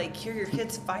toilets? have to like hear your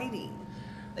kids fighting,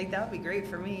 like that would be great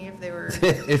for me if they were.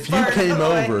 If you far came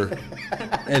enough away. over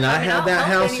and I I mean, had I'll that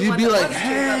help house, you'd anyone be that like, wants to, but,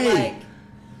 hey, like,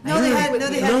 No, they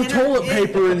had no toilet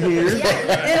paper in here.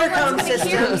 Yeah, intercom no one's gonna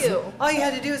hear systems. you. All you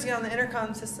had to do was get on the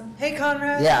intercom system. Hey,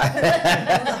 Conrad.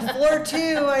 Yeah. Floor 2.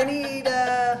 I need.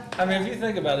 I mean, if you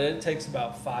think about it, it takes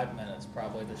about 5 minutes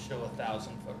probably to show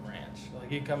 1,000-foot ranch.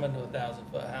 Like you come into a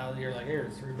 1,000-foot house, you're like,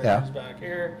 here's 3 bedrooms back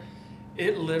here.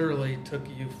 It literally took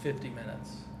you 50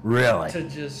 minutes Really? to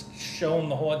just show them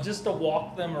the whole, just to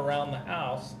walk them around the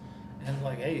house, and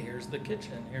like, hey, here's the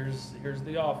kitchen, here's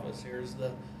the office, here's the,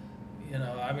 you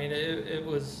know, I mean, it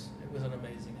was an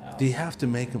amazing house. Do you have to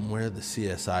make them wear the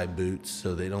CSI boots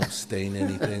so they don't stain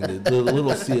anything? The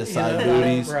little CSI You know,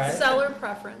 booties. right? Seller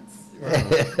preference. Right.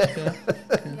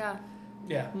 Yeah.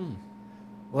 Yeah.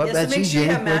 What Yeah, so about make you, sure you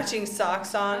have Jenny? matching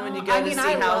socks on when you go I to mean, see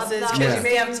I love houses that. because you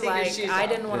may have to Seems take your like shoes I off.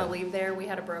 didn't want to Yeah. leave there. We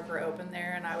had a broker open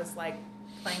there, and I was like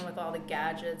playing with all the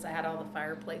gadgets. I had all the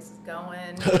fireplaces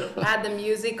going. I had the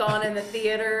music on in the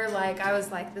theater. Like I was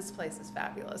like, this place is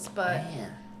fabulous. But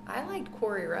Man. I liked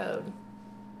Quarry Road,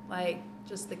 like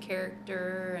just the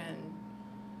character and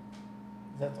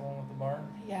Is that the one with the barn?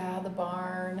 yeah, the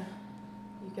barn.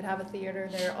 You could have a theater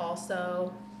there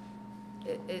also.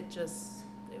 It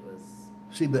was.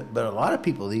 See, but a lot of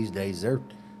people these days, they're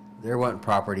wanting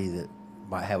property that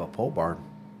might have a pole barn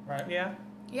Right. Yeah.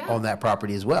 Yeah, on that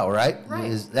property as well, right?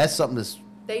 Right. That's something that's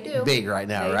they do. big right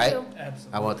now, They right? do.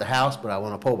 Absolutely. I want the house, but I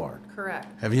want a pole barn. Correct.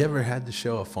 Have you ever had to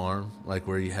show a farm, like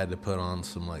where you had to put on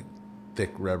some like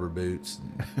thick rubber boots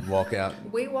and walk out?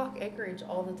 We walk acreage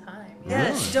all the time.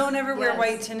 Yes, Really? don't ever wear Yes.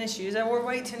 white tennis shoes. I wore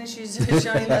white tennis shoes to the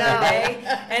showing the other day,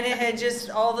 and it had just,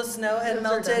 all the snow had Those are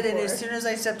melted, done and as for. soon as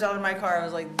I stepped out of my car, I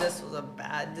was like, this was a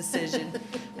bad decision.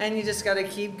 And you just gotta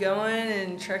keep going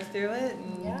and trek through it,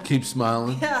 and Yeah. Keep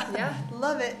smiling. yeah, Yeah.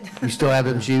 love it. You still have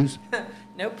them shoes?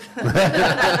 Nope.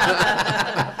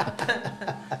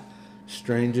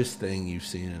 Strangest thing you've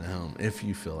seen in a home, if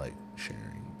you feel like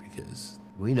sharing, because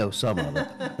We know some of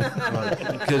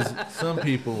them. some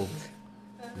people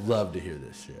love to hear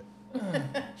this shit. God, I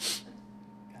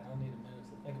don't need a minute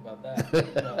to think about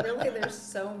that. Really, there's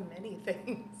so many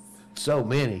things. So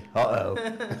many. Uh-oh.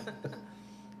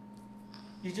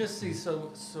 You just see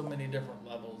so many different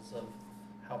levels of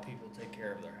how people take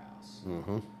care of their house.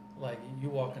 Mm-hmm. Like you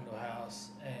walk into a house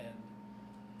and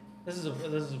this is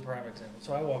a prime example.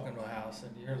 So I walk into a house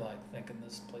and you're like thinking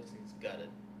this place needs gutted,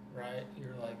 right?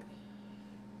 You're like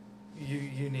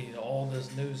you need all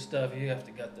this new stuff. You have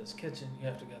to gut this kitchen. You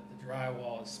have to gut the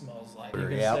drywall. It smells like you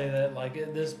can Yep. say that like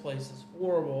this place is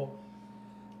horrible,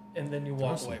 and then you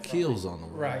walk Throw away. some from keels it. on the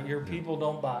wall. Right, your people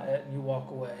don't buy it, and you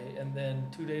walk away, and then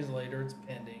 2 days later it's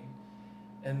pending,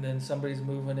 and then somebody's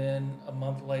moving in a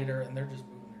month later, and they're just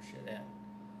moving their shit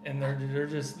in, and they're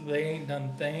just they ain't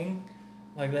done a thing,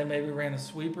 like they maybe ran a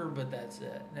sweeper, but that's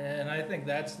it. And I think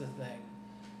that's the thing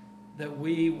that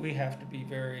we have to be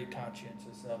very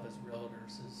conscientious of as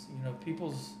realtors is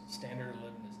people's standard of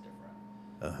living is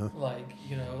different. Uh-huh. Like,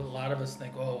 a lot of us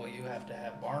think, oh, well, you have to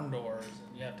have barn doors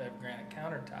and you have to have granite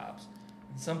countertops.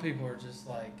 And some people are just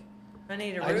like, I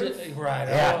need a I roof. just, right.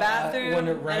 Yeah. Bathroom when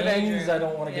it and a rains, bedroom. I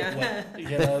don't want to get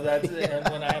Yeah. wet. That's it. And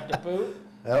when I have to poop,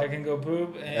 Yep. I can go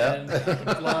poop Yep. and I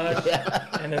can flush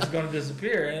and it's going to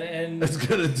disappear. And It's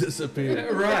gonna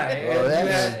disappear. right. Well,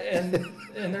 and, that's-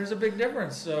 and there's a big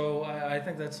difference. So I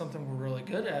think that's something we're really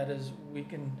good at is we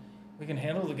can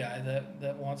handle the guy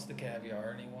that wants the caviar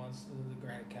and he wants the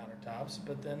granite countertops.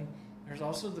 But then there's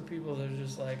also the people that are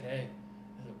just like, hey,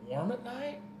 is it warm at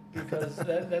night? Because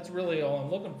that's really all I'm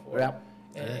looking for. Yep.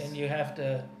 And you have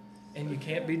to, and you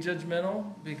can't be judgmental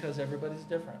because everybody's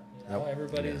different. Yep.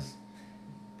 Everybody's,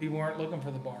 people aren't looking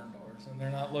for the barn doors and they're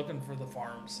not looking for the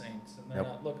farm sinks and they're Yep.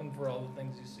 not looking for all the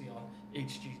things you see on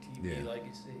HGTV Yeah. like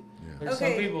you see. Yeah. There's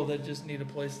Okay. some people that just need a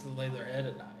place to lay their head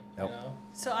at night, Yep.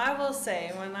 So I will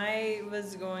say, when I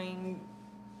was going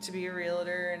to be a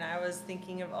realtor and I was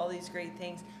thinking of all these great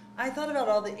things, I thought about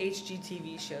all the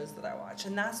HGTV shows that I watch,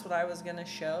 and that's what I was gonna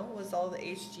show, was all the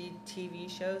HGTV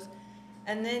shows.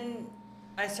 And then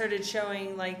I started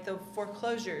showing like the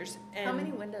foreclosures. And How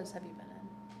many windows have you been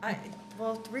in?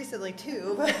 well, recently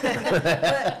too.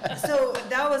 But so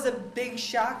that was a big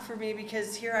shock for me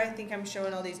because here I think I'm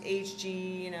showing all these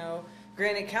HG,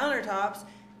 granite countertops,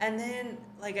 and then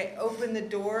like I open the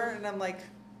door and I'm like,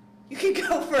 you can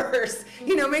go first.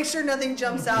 Make sure nothing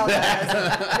jumps out at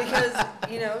us because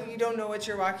you don't know what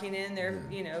you're walking in. They're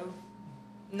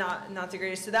not the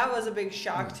greatest. So that was a big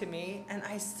shock to me, and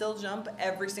I still jump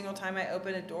every single time I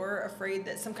open a door, afraid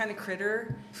that some kind of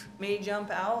critter may jump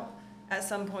out at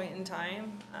some point in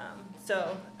time.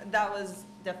 So that was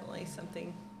definitely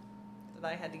something that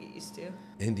I had to get used to.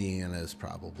 Indiana is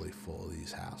probably full of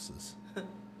these houses.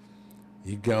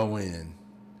 You go in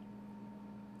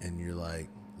and you're like,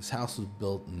 this house was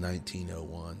built in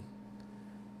 1901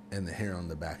 and the hair on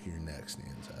the back of your neck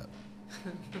stands up.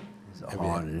 It's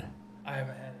haunted. I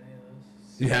haven't had any of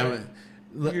those. You haven't?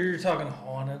 Look, You're talking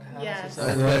haunted houses? Yes.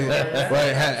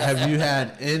 Right, have you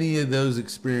had any of those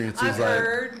experiences? I've like,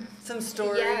 heard some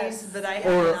stories, Yes. but I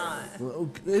have or not. well,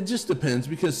 it just depends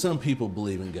because some people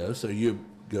believe in ghosts. Are you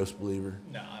a ghost believer?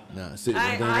 No, I'm not. No, see,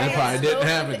 I- then I if I have didn't spoken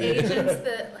have with it. agents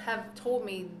that have told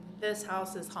me this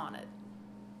house is haunted.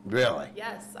 Really?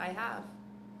 Yes, I have.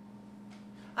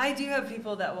 I do have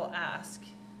people that will ask,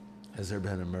 Has there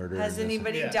been a murder? has in this-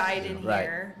 anybody Yeah. died in Right.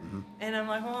 here? And I'm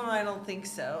like, well, I don't think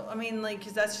so. I mean, like,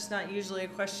 because that's just not usually a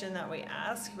question that we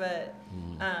ask. But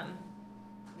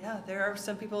yeah, there are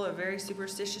some people that are very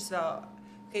superstitious about,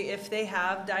 okay, if they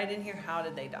have died in here, how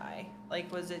did they die?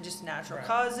 Like, was it just natural Right.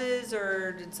 causes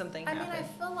or did something I mean, happen? I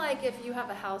feel like if you have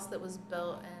a house that was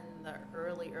built in the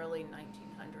early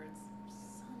 1900s,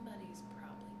 somebody's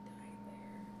probably died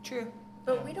there. True.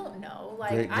 But we don't know.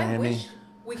 Like, Great I Granny. wish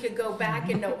we could go back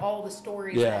and know all the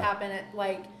stories Yeah. that happen at,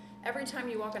 like, every time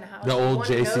you walk in a house. The you old wanna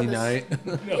know JC the night.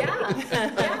 Yeah,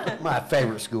 yeah. My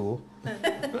favorite school. Thank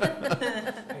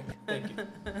you.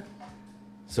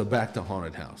 So back to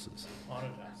haunted houses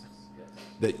Haunted houses, yes.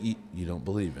 that you don't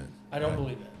believe in. I don't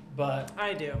believe it, but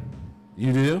I do.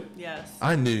 You do? Yes.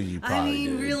 I knew you probably I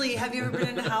mean, did. really, have you ever been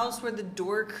in a house where the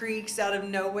door creaks out of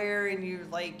nowhere and you're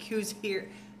like, who's here?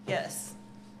 Yes.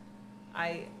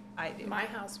 I do. My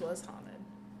house was haunted.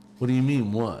 What do you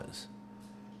mean was?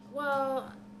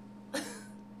 Well, I'm gonna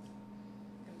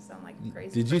sound like a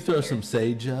crazy. Did you person throw here. some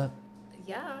sage up?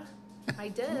 Yeah, I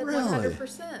did. Really?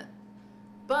 100%.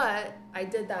 But I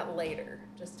did that later,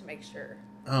 just to make sure.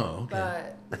 Oh,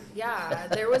 okay. But yeah,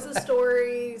 there was a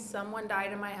story. Someone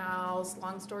died in my house.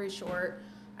 Long story short,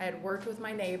 I had worked with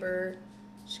my neighbor.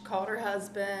 She called her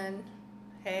husband.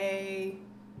 Hey,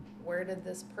 where did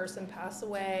this person pass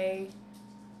away?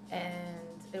 And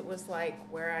it was like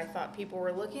where I thought people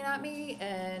were looking at me.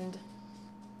 And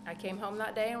I came home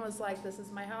that day and was like, this is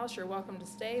my house. You're welcome to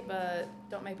stay, but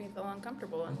don't make me feel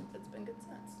uncomfortable. And it's been good since.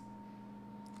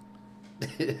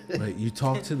 Wait, you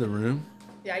talked to the room?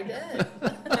 Yeah, I did.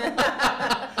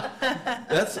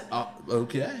 That's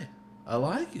okay. I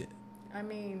like it. I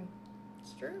mean,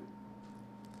 it's true.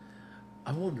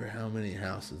 I wonder how many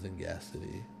houses in Gas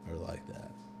City are like that.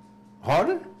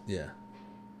 Haunted? Yeah.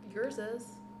 Yours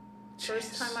is.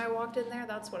 First time I walked in there,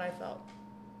 that's what I felt.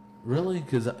 Really?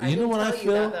 Because I you know didn't what I tell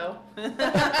you feel? that,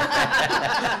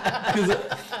 though. Because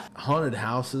haunted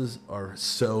houses are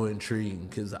so intriguing.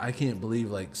 Because I can't believe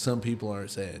like some people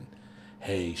aren't saying,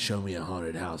 "Hey, show me a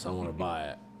haunted house. I want to buy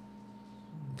it."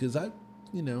 Because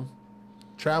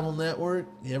Travel Network.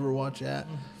 You ever watch that?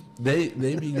 They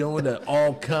be going to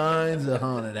all kinds of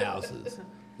haunted houses.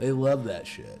 They love that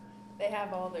shit. They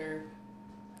have all their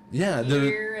Yeah, the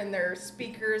gear and their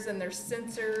speakers and their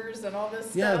sensors and all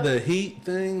this yeah stuff. the heat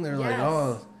thing. They're like, Yes.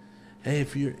 "Oh, hey,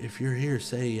 if you're here,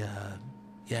 say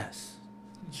yes."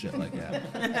 Shit like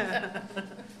that.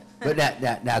 But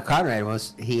now Conrad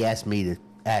he asked me to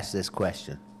ask this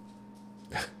question.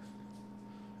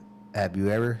 Have you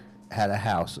ever had a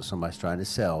house that somebody's trying to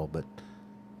sell, but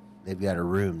they've got a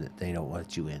room that they don't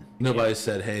want you in? Nobody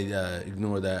said, "Hey,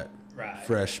 ignore that Right.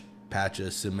 fresh patch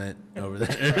of cement over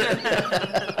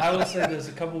there." I will say this: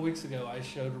 a couple weeks ago, I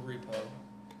showed a repo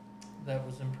that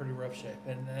was in pretty rough shape,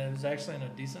 and it was actually in a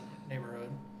decent neighborhood.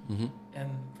 Hmm. And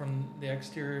from the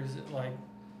exterior, like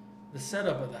the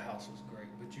setup of the house was great,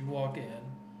 but you walk in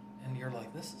and you're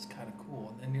like, "This is kind of cool,"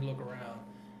 and then you look around,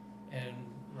 and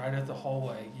right at the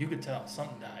hallway, you could tell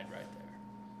something died right there.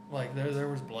 Like there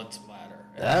was blood splatter.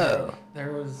 And Oh.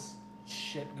 there was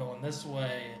shit going this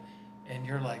way, and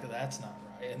you're like, "That's not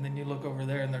right." And then you look over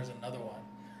there, and there's another one.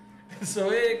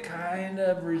 So it kind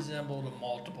of resembled a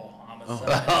multiple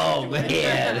homicide. Oh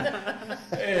man!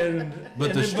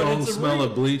 But the it's strong a smell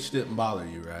of bleach didn't bother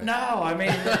you, right? No, I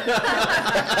mean,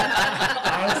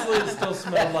 honestly, it still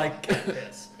smelled like cat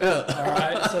piss. All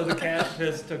right, so the cat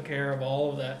piss took care of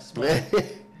all of that smell.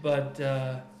 But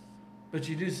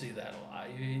you do see that a lot.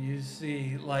 You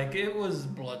see, like, it was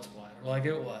blood splatter, like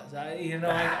it was.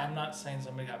 I'm not saying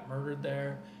somebody got murdered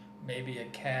there. Maybe a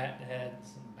cat had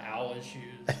some bowel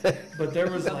issues, but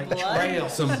there was like blood?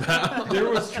 trails. Some bowel. There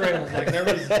was trails, like there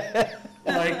was,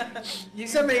 like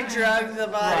Somebody drugged the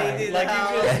body Right, through the like you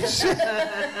house.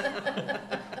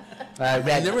 And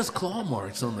there was claw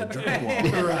marks on the drink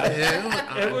wall. Right.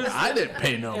 It was, I didn't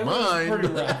pay no it was pretty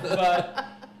mind. rough, but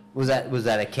Was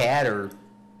that a cat or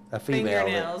a female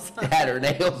Fingernails. that had her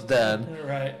nails done?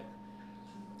 right.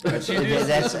 But you do see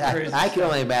That's some crazy I can stuff.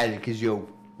 only imagine because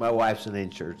my wife's an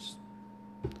insurance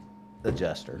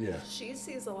adjuster. Yeah. She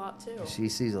sees a lot too. She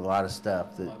sees a lot of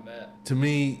stuff I that bet. To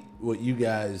me, what you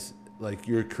guys like,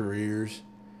 your careers,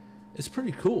 it's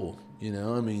pretty cool. I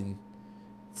mean,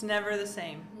 It's never the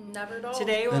same. Never at all.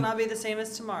 Today will And- not be the same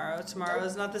as tomorrow. Tomorrow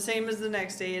is not the same as the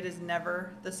next day. It is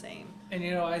never the same. And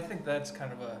I think that's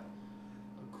kind of a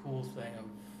cool thing of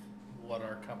what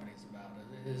our company's about.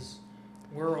 Is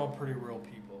we're all pretty real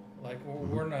people. Like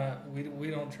we're not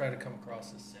we don't try to come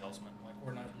across as salesmen. Like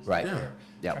we're not just Right. there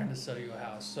Yep. trying to sell you a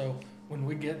house. So when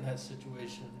we get in that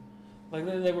situation, like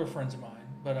they were friends of mine,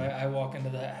 but I walk into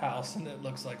that house and it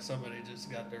looks like somebody just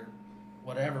got their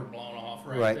whatever blown off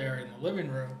right there in the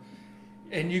living room.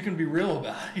 And you can be real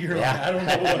about it. You're like, I don't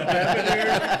know what happened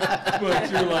here,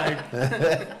 but you're like,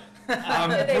 I'm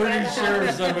pretty sure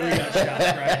somebody got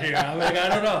shot right here. I'm like, I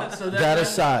don't know. So that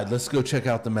aside, let's go check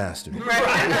out the master. ignore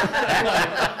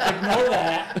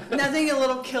that. Nothing a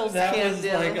little kills That can was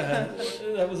do. like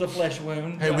that was a flesh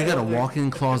wound. Hey, we I got a don't think-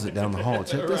 walk-in closet down the hall.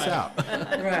 Check this Right. out.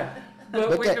 Right.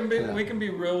 But we that- can be yeah. we can be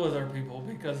real with our people,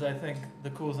 because I think the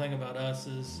cool thing about us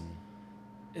is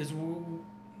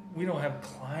we don't have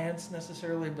clients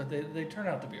necessarily, but they turn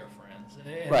out to be our friends,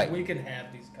 and Right. we can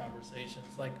have these conversations.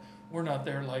 Like, we're not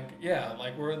there like, yeah,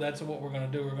 like that's what we're gonna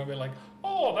do. We're gonna be like,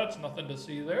 oh, that's nothing to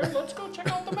see there. Let's go check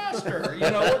out the master. You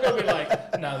know, we're gonna be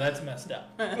like, no, that's messed up.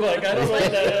 Like, I don't know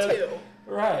what that is.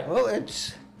 Right. Well,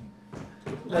 it's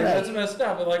Like, that's messed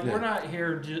up. But, like, Yeah. we're not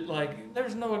here, like,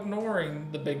 there's no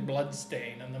ignoring the big blood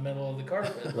stain in the middle of the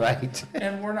carpet. right.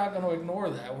 And we're not going to ignore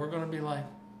that. We're going to be like,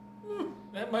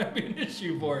 that might be an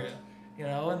issue for you. You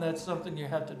know, and that's something you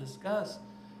have to discuss.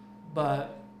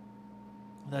 But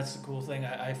that's the cool thing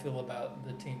I feel about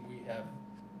the team we have,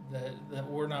 that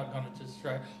we're not going to just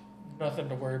try, nothing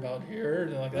to worry about here.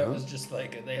 Like, that was just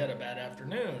like, they had a bad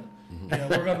afternoon. You know,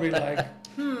 we're going to be like,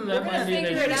 that might be an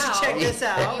figure it issue. out. Check this You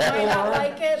out. might not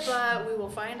like it, but we will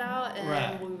find out and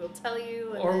Right. we will tell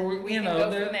you, and Or then we you can know,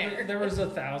 go from there. there was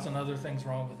 1,000 other things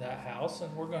wrong with that house,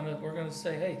 and we're gonna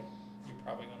say, hey, you're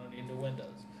probably gonna need new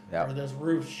windows, Yeah. or this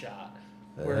roof shot.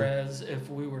 Whereas if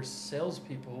we were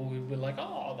salespeople, we'd be like,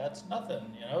 oh, that's nothing,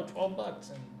 you know, $12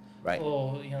 and Right. a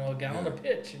little, you know, a gallon of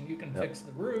pitch, and you can fix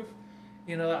the roof.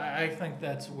 You know, I think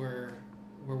that's where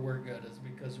we're good, is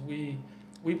because we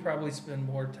probably spend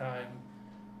more time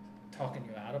talking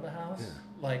you out of a house.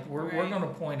 Like, we're Right. going to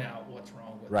point out what's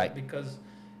wrong with Right. it, because,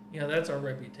 you know, that's our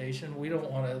reputation. We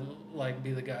don't want to, like,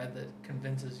 be the guy that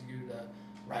convinces you to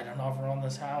write an offer on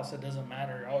this house. It doesn't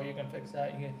matter. Oh, you can fix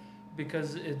that.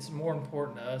 Because it's more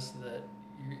important to us that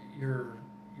you're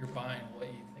buying what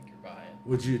you think you're buying.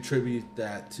 Would you attribute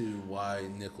that to why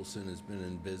Nicholson has been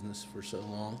in business for so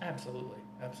long? Absolutely.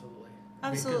 Absolutely.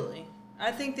 Absolutely.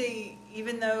 I think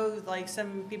even though like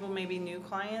some people may be new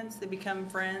clients, they become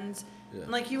friends. Yeah.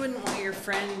 And, like, you wouldn't want your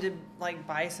friend to like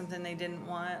buy something they didn't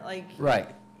want. Like, Right.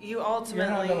 you You're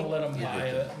ultimately not going to let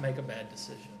them make a bad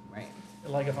decision. right.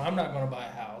 Like, if I'm not going to buy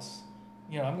a house,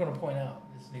 you know, I'm going to point out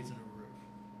this needs a new roof.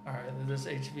 All right, this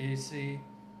HVAC,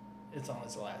 it's on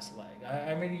its last leg.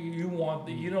 I mean, you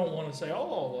don't want to say,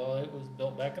 oh, well, it was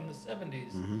built back in the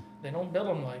 70s. They don't build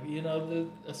them like, you know,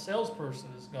 a salesperson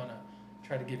is going to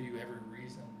try to give you every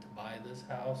reason to buy this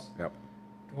house. Yep.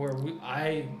 Where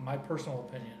my personal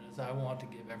opinion is, I want to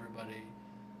give everybody,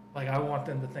 like, I want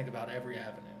them to think about every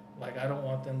avenue. Like, I don't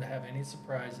want them to have any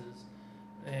surprises,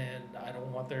 and I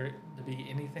don't want there to be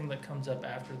anything that comes up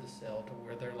after the sale to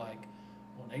where they're like,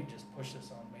 well, Nate just pushed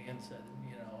this on me and said,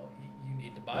 you know, you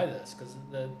need to buy this, because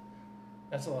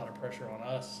that's a lot of pressure on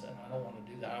us, and I don't want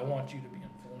to do that. I want you to be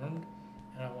informed,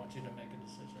 and I want you to make a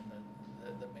decision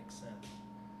that makes sense.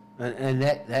 And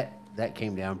that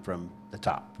came down from the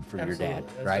top, from your dad,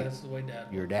 Absolutely. right? That's the way Dad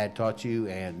Your works. dad taught you,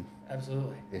 and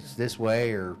Absolutely. it's this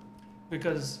way, or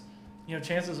Because, you know,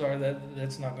 chances are that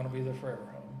that's not going to be their forever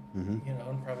home. Mhm. You know,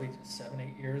 in probably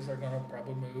 7-8 years, they're going to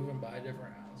probably move and buy a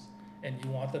different house, and you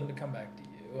want them to come back to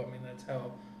you. I mean, that's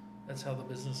how the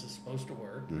business is supposed to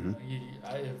work. You know,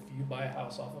 if you buy a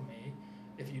house off of me,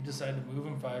 if you decide to move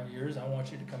in 5 years, I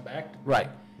want you to come back to me. Right.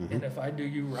 And if I do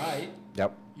you right,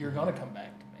 yep. you're going to come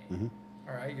back to me. Mhm.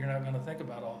 All right, you're not going to think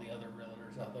about all the other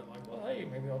realtors out there like, well, hey,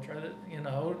 maybe I'll try that. You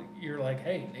know, you're like,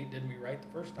 hey, Nate did me right the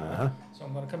first time, Uh-huh. so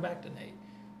I'm going to come back to Nate.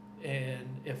 And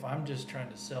if I'm just trying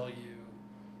to sell you,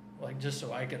 like, just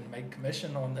so I can make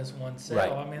commission on this one sale,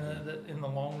 Right. I mean, in the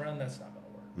long run, that's not going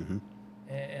to work. Mhm.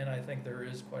 And I think there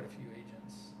is quite a few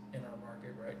agents in our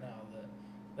market right now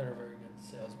that are very good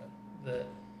salesmen.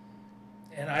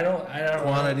 And I don't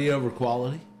Quantity over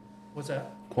quality? What's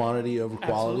that? Quantity over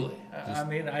quality? Absolutely. I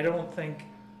mean,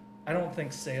 I don't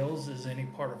think sales is any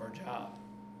part of our job,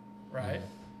 right?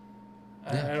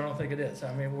 I don't think it is.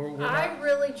 I mean, we're I not,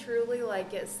 really truly like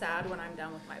get sad when I'm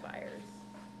done with my buyers.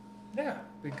 yeah,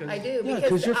 because I do, Yeah, 'cause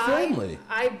because you're friendly.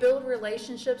 I build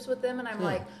relationships with them, and I'm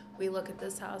like, we look at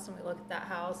this house and we look at that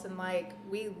house, and like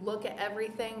we look at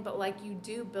everything, but like you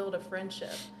do build a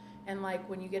friendship, and like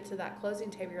when you get to that closing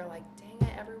table, you're like, dang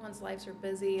it, everyone's lives are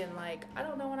busy, and like I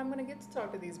don't know when I'm gonna get to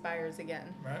talk to these buyers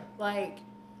again. right. Like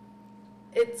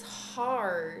it's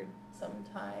hard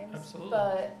sometimes, Absolutely.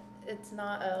 but it's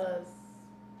not as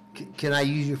Can I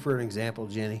use you for an example,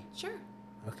 Jenny? sure.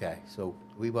 Okay, so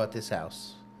we bought this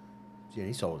house.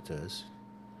 Jenny sold it to us,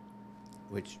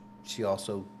 which she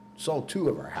also sold 2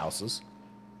 of our houses.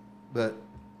 But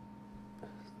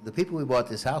the people we bought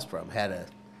this house from had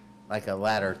a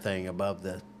ladder thing above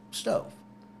the stove.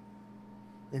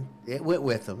 And it went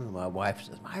with them. And my wife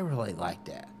says, I really like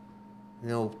that. You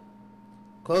know,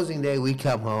 closing day, we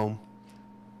come home.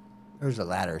 There's a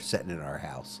ladder sitting in our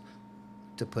house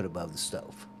to put above the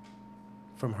stove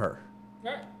from her.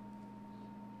 Right.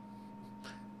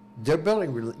 They're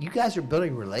building. You guys are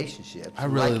building relationships. I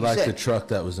really you like the said. truck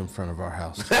that was in front of our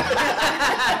house.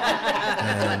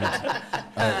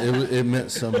 And it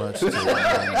meant so much to me.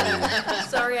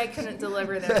 Sorry I couldn't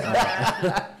deliver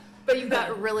that. But you've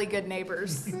got really good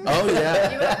neighbors. Oh,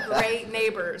 yeah. You have great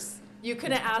neighbors. You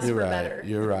couldn't ask You're for right. better.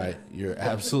 You're right. You're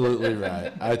absolutely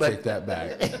right. I take that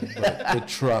back. But the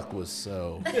truck was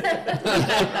so.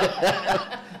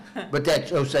 But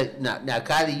that's now,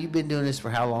 Kylie, you've been doing this for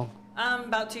how long?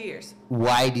 About 2 years.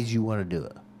 Why did you want to do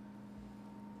it?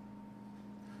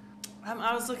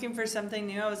 I was looking for something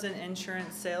new. I was in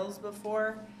insurance sales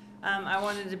before. I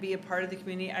wanted to be a part of the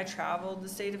community. I traveled the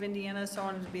state of Indiana, so I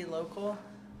wanted to be local.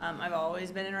 I've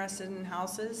always been interested in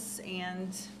houses,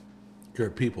 and You're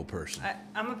a people person.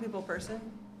 I'm a people person,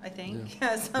 I think.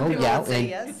 Yeah. Some Oh, people yeah, would say and-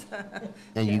 yes.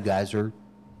 And you guys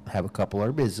have a couple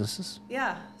of businesses.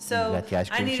 Yeah, You so got the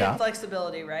ice I cream needed shop?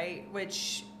 flexibility, right?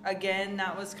 Which, again,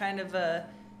 that was kind of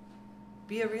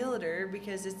be a realtor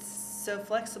because it's so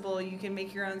flexible. You can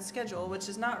make your own schedule, which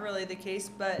is not really the case,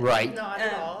 but Right. Not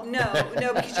at all.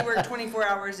 No, because you work 24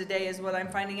 hours a day is what I'm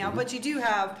finding out. But you do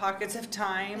have pockets of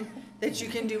time that you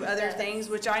can do other Yes. things,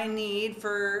 which I need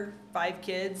for 5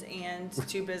 kids and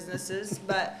 2 businesses.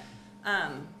 But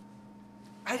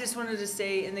I just wanted to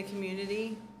stay in the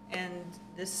community, and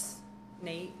this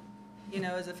Nate,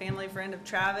 is a family friend of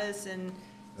Travis, and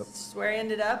it's where I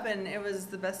ended up, and it was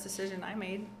the best decision I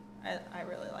made. I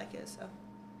really like it, so.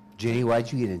 Jenny,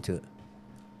 why'd you get into it?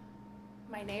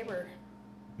 My neighbor.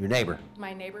 Your neighbor.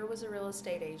 My neighbor was a real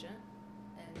estate agent,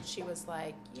 and she was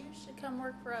like, you should come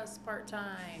work for us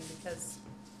part-time, because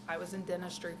I was in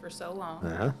dentistry for so long.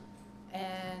 Uh-huh.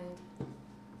 And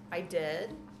I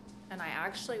did, and I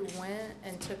actually went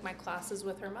and took my classes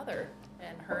with her mother,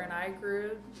 and her and I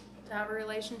grew to have a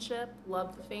relationship,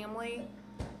 loved the family,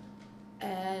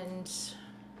 and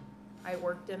I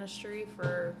worked dentistry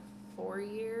for 4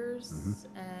 years,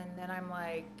 and then I'm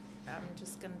like, I'm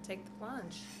just gonna take the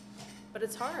plunge. But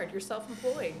it's hard, you're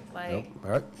self-employed, like,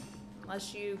 All right.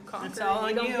 unless you conquer, It's all you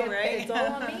on don't you, get right? paid. It's all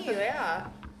on me, yeah.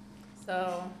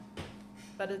 So,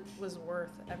 but it was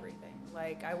worth everything.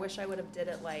 Like, I wish I would have did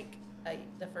it like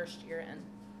the first year in.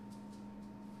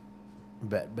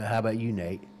 But how about you,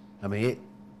 Nate? I mean,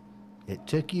 it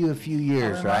took you a few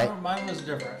years, right? Mine was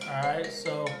different. All right,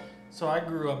 so I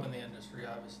grew up in the industry.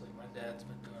 Obviously, my dad's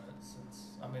been doing it since.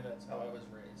 That's how I was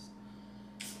raised.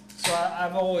 So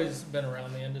I've always been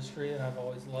around the industry, and I've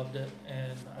always loved it,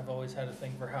 and I've always had a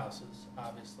thing for houses,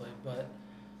 obviously. But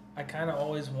I kind of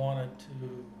always wanted to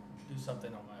do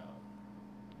something on my own.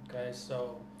 Okay,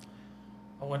 so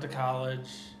I went to college,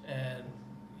 and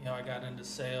I got into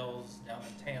sales down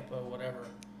in Tampa, whatever.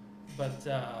 But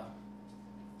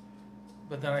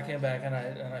then I came back and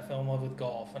I fell in love with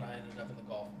golf, and I ended up in the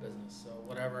golf business. So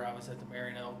whatever, I was at the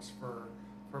Marion Elks for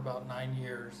about 9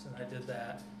 years, and I did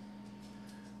that.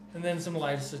 And then some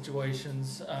life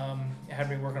situations had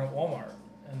me working at Walmart,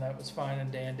 and that was fine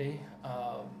and dandy.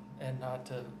 And not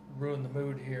to ruin the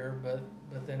mood here, but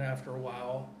then after a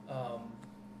while,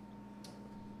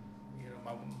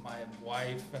 my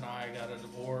wife and I got a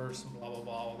divorce and blah, blah,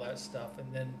 blah, all that stuff.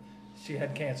 And then she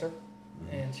had cancer,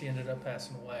 and she ended up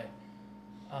passing away.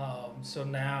 So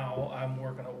now I'm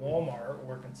working at Walmart,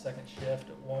 working second shift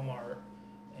at Walmart,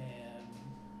 and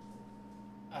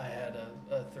I had a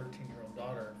 13-year-old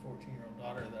daughter, a 14-year-old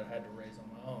daughter that I had to raise on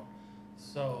my own.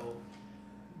 So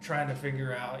trying to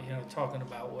figure out, talking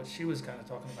about what she was kind of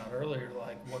talking about earlier,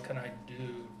 like what can I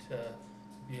do to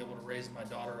be able to raise my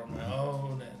daughter on my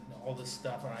own and all this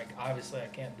stuff. And obviously I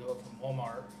can't do it from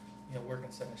Walmart,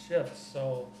 working second shift.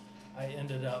 So I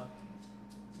ended up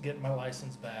getting my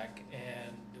license back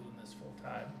and doing this full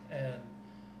time. And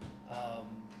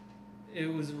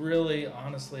it was really,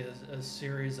 honestly, a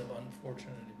series of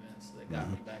unfortunate events that got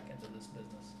me back into this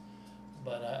business.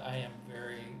 But I am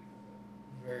very,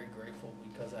 very grateful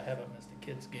because I haven't missed a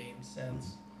kid's game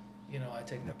since. I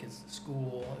take my kids to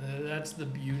school. That's the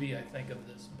beauty, I think, of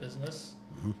this business,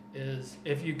 is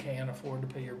if you can afford to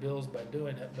pay your bills by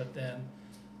doing it, but then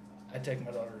I take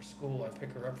my daughter to school, I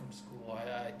pick her up from school,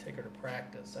 I take her to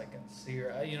practice, I can see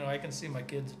her, I can see my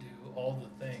kids do all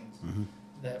the things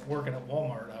that working at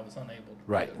Walmart I was unable to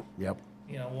Right. do. Yep.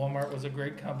 Walmart was a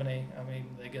great company.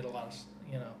 They get a lot of,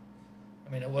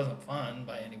 it wasn't fun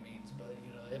by any means, but,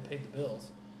 it paid the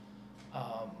bills.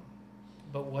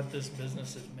 But what this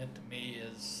business has meant to me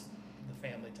is the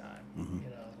family time.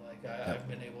 I've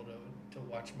been able to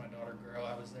watch my daughter grow.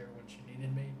 I was there when she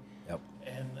needed me. Yep.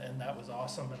 And that was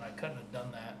awesome, and I couldn't have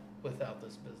done that without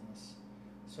this business.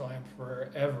 So I'm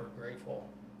forever grateful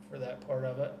for that part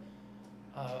of it.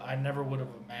 I never would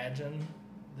have imagined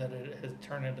that it had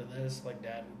turned into this. Like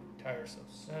Dad would retire so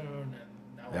soon, and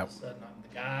now all Yep. of a sudden I'm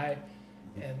the guy.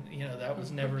 And, you know, that was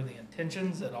never the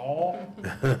intentions at all.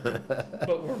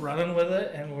 But we're running with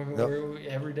it, and we're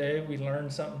every day we learn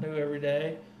something new every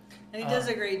day. And he does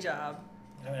a great job.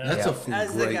 I mean, That's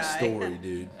As a the great guy. story,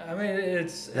 dude. I mean,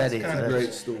 it's That is kind a of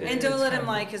great story. And it's don't let him kind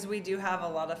lie, because we do have a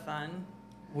lot of fun.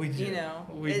 We do. You know,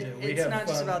 we do. We it's have not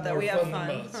just fun. about that. More We have than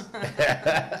fun. most.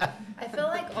 I feel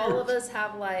like all of us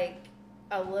have like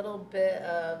a little bit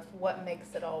of what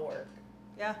makes it all work,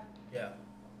 Yeah. Yeah,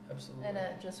 absolutely. and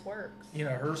it just works. You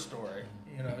know, her story.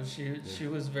 You know, she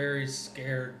was very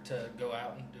scared to go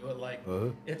out and do it. Like,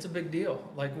 it's a big deal.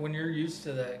 Like, when you're used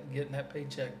to that, getting that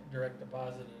paycheck direct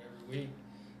deposited every week,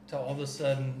 to all of a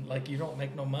sudden, like, you don't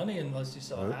make no money unless you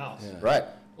sell a house. Yeah. Right.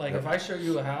 Like, if I show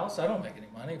you a house, I don't make any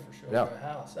money for showing Yeah. you a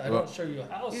house. I Well, don't show you a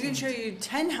house. You can show you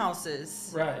 10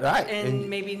 houses Right. Right. and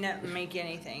maybe not make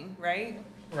anything, right?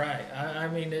 Right. I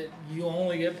mean, you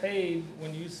only get paid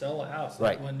when you sell a house,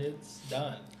 like Right. when it's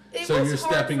done. It So was you're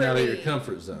hard stepping for out of your me.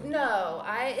 comfort zone. No,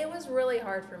 it was really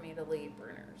hard for me to leave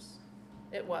Bruner's.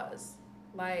 It was.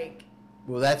 Like,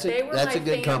 Well, that's they a were that's my a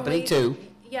good company family. too.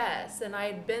 Yes, and I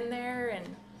had been there,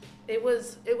 and it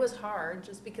was hard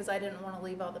just because I didn't want to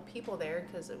leave all the people there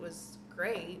because it was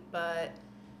great, but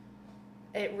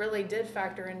it really did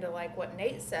factor into like what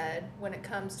Nate said when it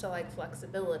comes to like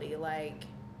flexibility. Like,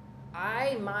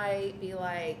 I might be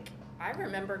like, I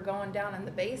remember going down in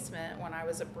the basement when I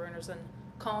was at Bruner's and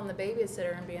calling the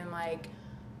babysitter and being like,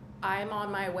 I'm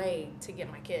on my way to get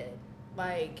my kid.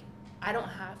 Like, I don't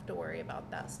have to worry about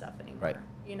that stuff anymore. Right.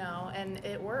 You know, and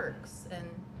it works. And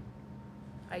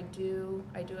I do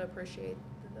appreciate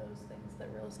those things that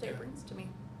real estate Yeah. brings to me.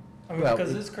 I mean, Well,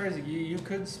 because it's crazy. You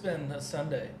could spend a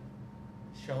Sunday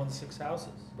showing 6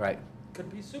 houses. Right.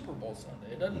 Could be Super Bowl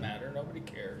Sunday. It doesn't matter. Nobody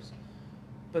cares.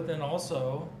 But then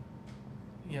also,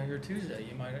 you know, your Tuesday,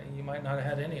 you might not have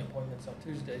had any appointments on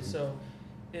Tuesday. So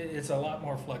it's a lot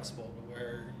more flexible to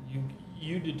where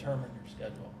you determine your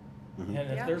schedule. And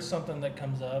if Yeah. there's something that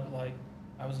comes up, like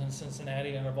I was in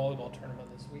Cincinnati in a volleyball tournament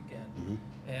this weekend,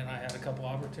 and I had a couple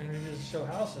opportunities to show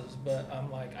houses, but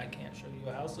I'm like, I can't show you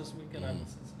a house this weekend. I'm in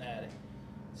Cincinnati.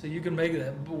 So you can make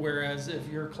that. Whereas if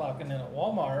you're clocking in at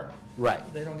Walmart, Right.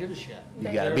 they don't give a shit. You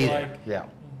They- got to They're be there. like- Yeah.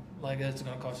 Like, it's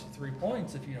going to cost you 3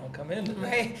 points if you don't come in today.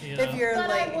 Right. You If know? you're But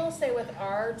like, I will say with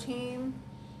our team,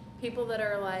 people that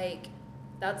are like,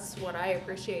 that's what I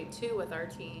appreciate too with our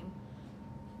team.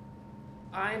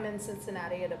 I'm in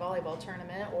Cincinnati at a volleyball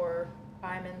tournament, or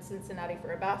I'm in Cincinnati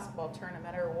for a basketball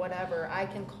tournament, or whatever. I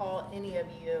can call any of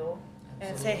you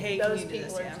and Say, "Hey, can those you do people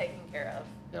this?" are Yeah. taken care of.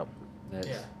 Yep. That's,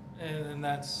 Yeah, and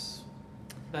that's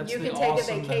You the can take a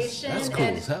awesomeness. vacation, That's cool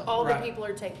and as hell. all the Right. people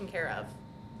are taken care of.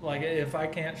 Like, if I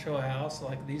can't show a house,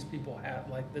 like these people have,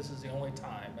 like, this is the only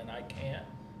time, and I can't.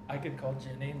 I could call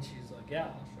Jenny, and she's like, "Yeah,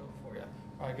 I'll show it for you."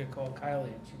 Or I could call Kylie,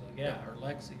 and she's like, "Yeah," or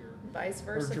Lexi, or Vice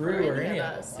versa Drew, for or any any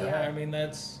of of us. them. Yeah. I mean,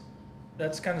 that's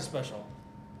kind of special.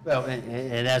 Well,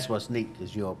 and that's what's neat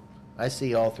because I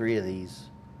see all three of these.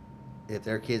 If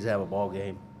their kids have a ball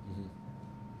game,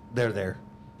 they're there.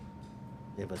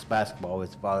 If it's basketball, if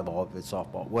it's volleyball, if it's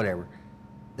softball, whatever,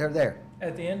 they're there.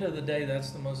 At the end of the day,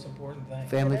 that's the most important thing.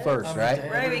 Family is. first, I'm right?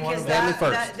 saying- right, every one because of them. Family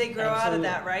first. that they grow out of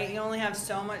that, Absolutely. right? You only have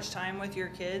so much time with your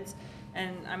kids.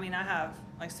 And I mean, I have,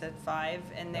 like I said, 5,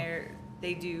 and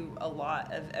they do a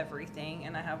lot of everything.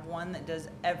 And I have one that does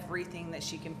everything that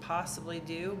she can possibly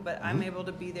do, but I'm able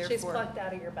to be there She's for. plucked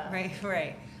out of your butt. Right,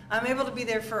 right. I'm able to be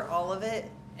there for all of it,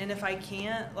 and if I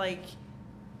can't, like,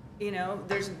 you know,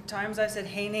 there's times I said,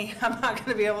 "Hey, Nate, I'm not going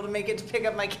to be able to make it to pick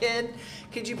up my kid.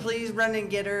 Could you please run and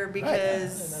get her And that's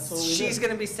because what we she's do.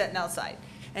 going to be sitting outside."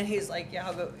 And he's like, "Yeah,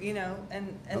 I'll go." You know,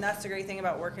 and that's the great thing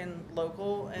about working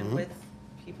local and with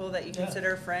people that you Yeah.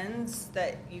 consider friends,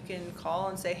 that you can call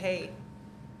and say, "Hey,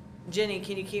 Jenny,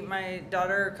 can you keep my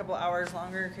daughter a couple hours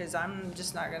longer? Because I'm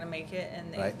just not going to make it,"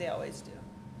 and Right. they always do.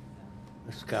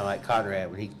 It's kind of like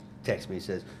Conrad when he texts me, he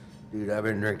says, "Dude, I've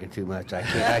been drinking too much. I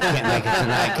can't make it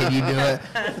tonight. Can you do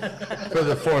it?" For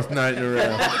the 4th night in a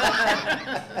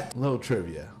row. Little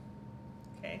trivia.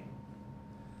 Okay.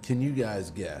 Can you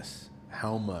guys guess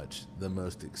how much the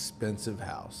most expensive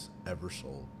house ever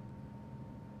sold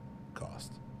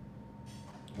cost?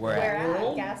 Where Where at? at?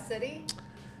 World? Gas City?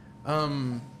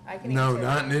 I can No, answer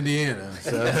not in that. Indiana.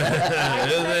 So. I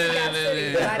said Gas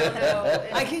City, but I don't know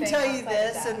I can anything tell you outside of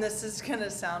this, that. and this is gonna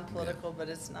sound political, but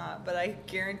it's not. But I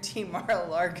guarantee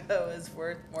Mar-a-Lago is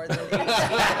worth more than $18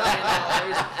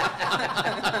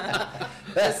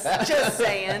 million. just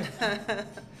saying.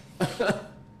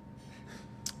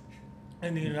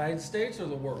 In the United States or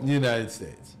the world? United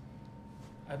States.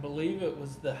 I believe it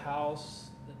was the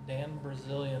house that Dan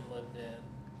Brazilian lived in,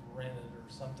 rented or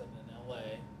something in LA,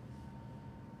 and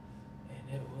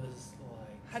it was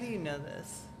like How do you know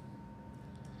this?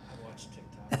 I watched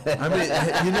TikTok. I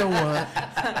mean, you know what?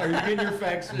 Are you getting your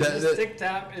facts? Is this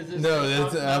TikTok? Is this No,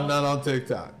 TikTok? I'm not on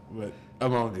TikTok, but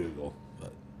I'm on Google.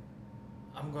 But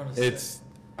I'm gonna say this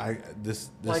like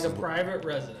a is- private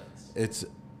residence. It's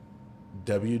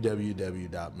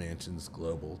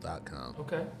www.mansionsglobal.com.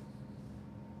 Okay.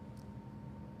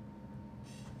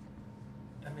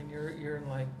 I mean, you're in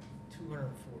like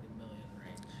 240 million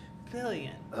range.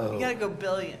 Billion. Oh. You gotta go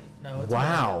billion. No, it's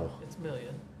Wow. million. It's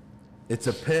million. It's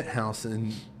a penthouse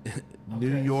in New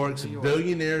Okay, York's New York.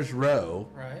 Billionaires Row.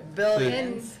 Right.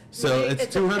 Billions. So It's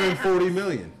it's a 240 penthouse.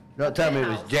 million. Don't tell me it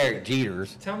was Penthouse. Derek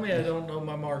Jeter's. Tell me I don't know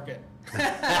my market.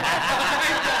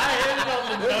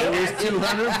 It was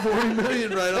 240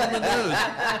 million right on the nose.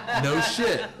 No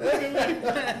shit.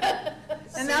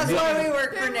 And that's why we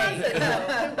work for Nate.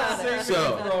 Save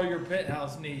So- me for all your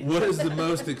penthouse needs. What is the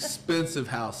most expensive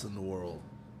house in the world?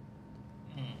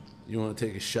 Hmm. You want to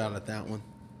take a shot at that one?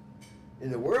 In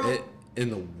the world? In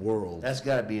the world. That's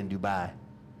got to be in Dubai.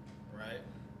 Right.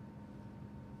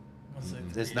 I'll say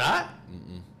It's not?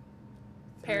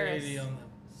 Paris. 380 on the.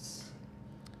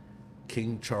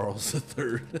 King Charles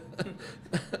III.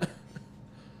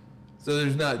 So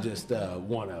there's not just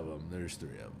one of them. There's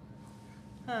three of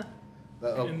them.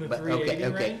 In the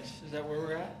 380 range? Is that where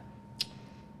we're at?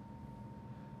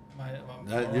 Am I far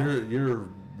off? You're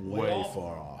way off?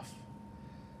 far off.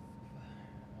 I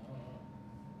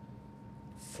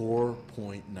don't know.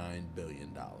 $4.9 billion.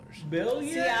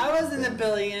 Billion? See, I was in the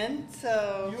billion,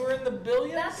 so. You were in the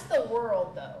billions? That's the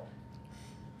world, though.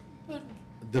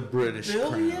 The British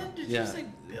Billion? crown. Did you Yeah. say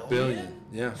billion? Billion.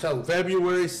 Yeah. So-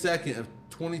 February 2nd of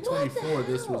 2024, What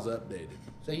the this was hell? updated.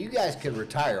 So you guys could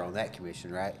retire on that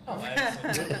commission, right? Oh,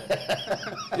 absolutely.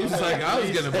 He was like, I was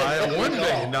going to buy a $1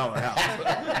 billion house.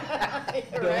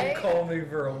 Don't Right? call me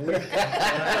for a week.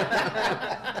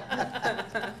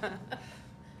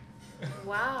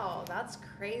 Wow, that's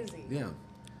crazy. Yeah.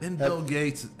 And Bill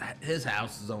Gates, his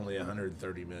house is only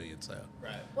 130 million, so.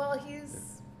 Right. Well,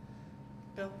 he's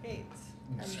Bill Gates.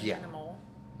 an Yeah. animal.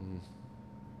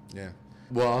 Yeah.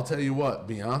 Well, I'll tell you what,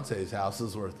 Beyonce's house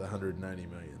is worth 190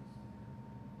 million.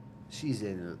 She's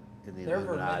in the There for a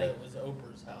Illuminati. minute was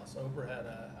Oprah's house. Oprah had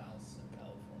a house in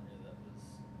California that was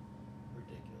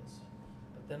ridiculous.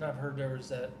 But then I've heard there was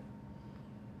that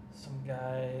some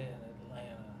guy in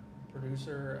Atlanta,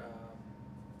 producer,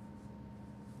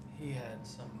 he had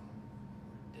some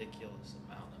ridiculous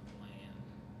amount of land.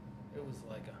 It was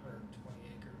like 120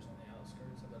 acres on the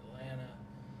outskirts of Atlanta.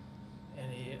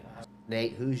 And he,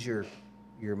 Nate, who's your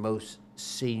most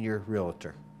senior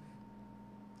realtor?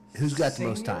 Who's got the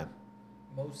most Senior? time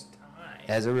most time.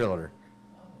 as a realtor?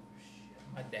 Oh, shit.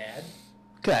 My dad.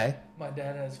 Okay. My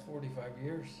dad has 45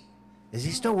 years. Is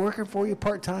he still working for you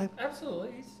part time?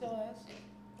 Absolutely, he still has.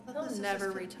 He'll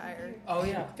never retire. Oh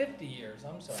yeah, 50 years.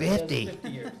 I'm sorry. 50? 50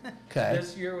 years. Okay.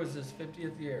 This year was his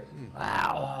 50th year.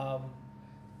 Wow.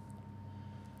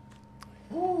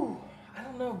 I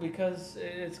don't know because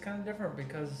it's kind of different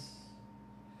because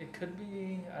it could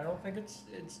be. I don't think it's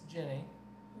Jenny.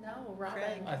 No, Robin.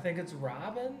 Craig. I think it's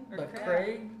Robin, Or but Craig.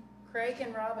 Craig. Craig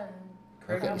and Robin.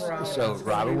 Craig Okay, and Robin. so It's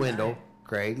Robin gonna be Wendell,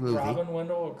 Craig Luthi, Robin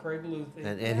Wendell or Craig Luthi.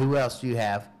 and who else do you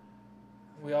have?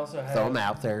 We also have. Throw them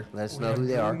out there. Let us we know have who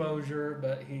they Drew are. Mosier,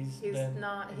 but he's He's been,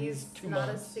 not. He's 2 not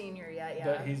months. a senior yet. Yeah.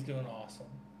 But he's doing awesome.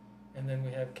 And then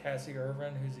we have Cassie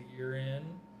Irvin, who's a year in.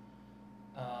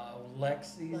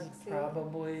 Lexi's Lexi.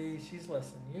 probably, she's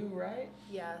less than you, right?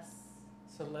 Yes.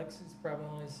 So Lexi's probably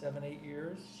only 7-8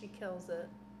 years, She kills it.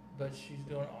 but she's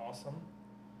doing awesome.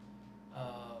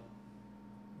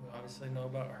 We obviously know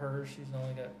about her. She's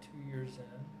only got 2 years in.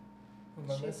 Who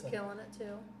am I She's missing? killing it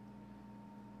too.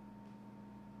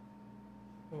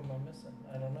 Who am I missing?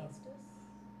 I don't know.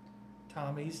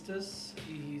 Tom Eastus,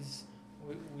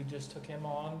 we just took him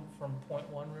on from Point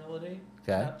One Realty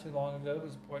Okay. not too long ago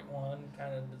because Point One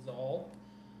kind of dissolved.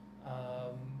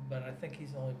 But I think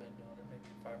he's only been doing it maybe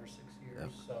 5 or 6 years. Yep.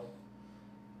 So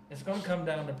it's going to come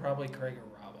down to probably Craig or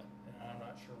Robin, and I'm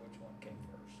not sure which one came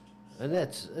first. And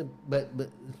that's, but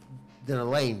then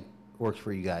Elaine works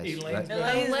for you guys. Elaine's right? been-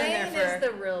 Elaine's been Elaine there is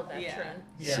for- the real Yeah. veteran.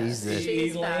 Yeah. She's the-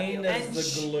 She's Elaine fabulous. And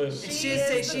is the glue. She is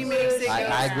said the she glue. makes it She go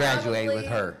I is graduated with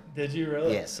probably- her. Did you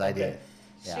really? Yes, I did. Okay.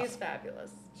 Yeah. She's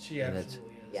fabulous. She And it's-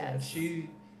 absolutely is. Yes. And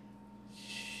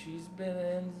she's been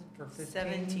in for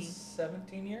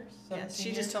 17 years? Yes,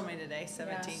 she just told me today,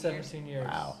 17 years. 17 years.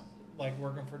 Wow. Like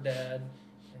working for dad,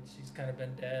 and she's kind of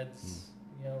been dad's,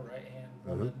 right hand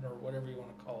woman or whatever you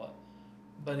want to call it.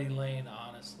 But Elaine,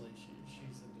 honestly,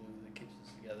 she's the glue that keeps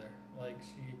us together. Like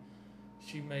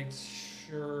she makes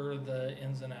sure the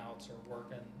ins and outs are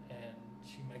working, and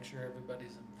she makes sure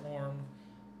everybody's informed.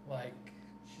 Like,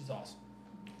 she's awesome.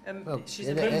 Well, She's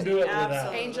and- amazing. and- do it without-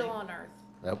 Absolutely. Angel on earth.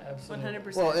 Yep. Absolutely.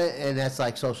 100%. Well, and that's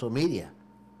like social media.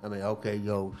 I mean, okay,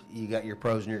 you got your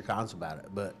pros and your cons about it,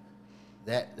 but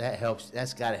that helps.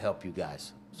 That's got to help you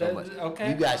guys so That- much. okay.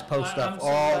 You guys post I'm stuff so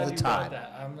all glad the you brought time.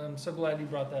 that. I'm so glad you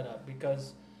brought that up,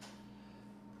 because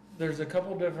there's a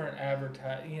couple different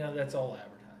that's all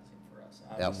advertising for us,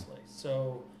 obviously.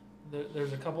 So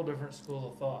there's a couple different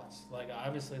school of thoughts. Like,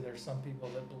 obviously, there's some people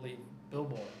that believe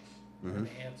billboards are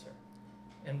the answer.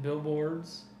 And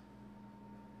billboards,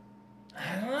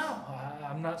 I don't know.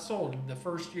 I'm not sold.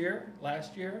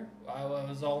 Last year, I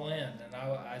was all in, and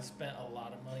I spent a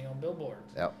lot of money on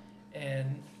billboards. Yep.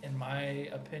 And in my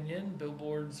opinion,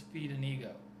 billboards feed an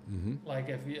ego. Like,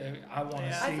 if I want to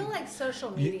Yeah. see, I feel like social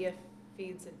media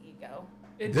feeds an ego.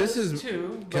 it This does is-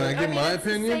 too. can But I give my it's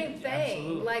opinion? the same thing.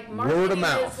 Absolutely. Like, Word marketing of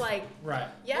mouth. is like, right.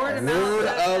 yes, Word of mouth. Word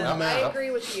of I mouth. agree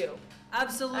with you.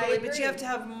 Absolutely, I but you have agree. to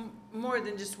have more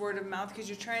than just word of mouth, because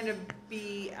you're trying to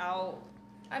be out.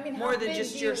 I mean, More how than big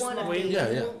just do your you want to small- be?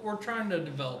 Yeah. We're trying to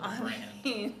develop a I brand.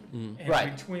 mean, And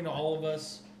Right. between all of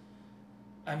us,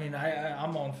 I mean,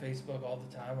 I'm on Facebook all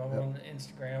the time. I'm on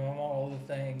Instagram. I'm on all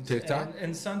the things. TikTok?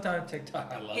 And sometimes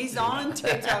TikTok. I love he's TikTok. on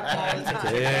TikTok all the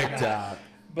time. TikTok.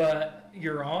 But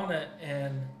you're on it,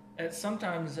 and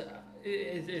sometimes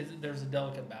there's a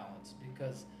delicate balance,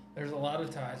 because there's a lot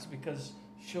of times, because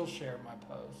she'll share my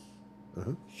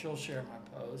posts. She'll share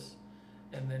my posts.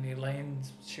 And then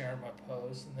Elaine's sharing my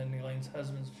post, and then Elaine's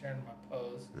husband's sharing my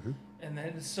post. And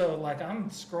then, so, like, I'm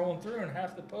scrolling through, and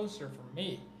half the posts are from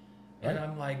me. And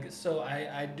I'm like, so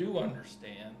I do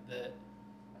understand that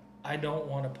I don't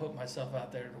want to put myself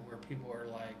out there to where people are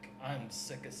like, I'm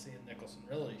sick of seeing Nicholson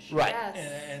Realty shit. Right.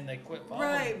 Yes. And they quit following.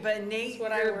 Right, but Nate,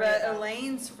 what I worry but about.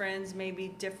 Elaine's friends may be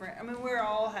different. I mean, we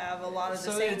all have a lot of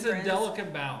the So same it's friends. a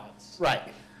delicate balance. Right.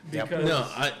 Yep. Because,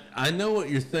 No, I know what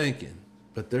you're thinking,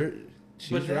 but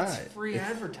she's but that's right. free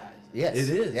advertising. Yes. It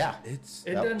is. Yeah. It's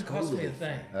It doesn't cost me a totally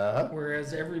thing. Uh-huh.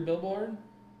 Whereas every billboard,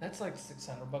 that's like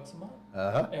 $600 a month.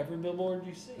 Uh-huh. Every billboard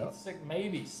you see, Yep.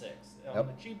 maybe six on Yep.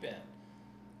 the cheap end.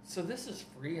 So this is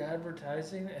free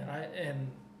advertising, and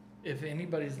if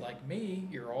anybody's like me,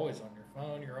 you're always on your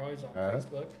phone, you're always on Uh-huh.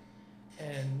 Facebook,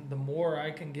 and the more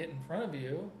I can get in front of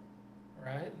you,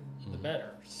 right, the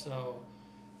better. So,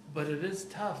 but it is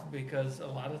tough, because a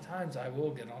lot of times I will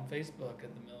get on Facebook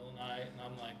in the middle of the night, and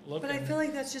I'm like, look. But I feel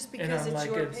like that's just because I'm it's like,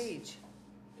 your it's- page.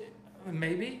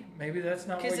 Maybe that's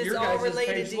not 'Cause what it's your all guys'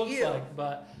 related page to looks you. like.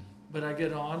 But I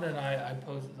get on, and I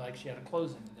post, like, she had a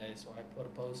closing today, so I put a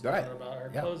post Right. out about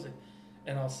her Yeah. closing,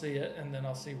 and I'll see it, and then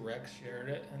I'll see Rex shared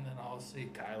it, and then I'll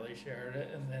see Kylie shared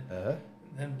it, and then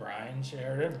Uh-huh. Brian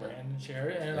shared it, Brandon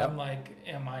shared it, and Yep. I'm like,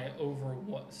 am I over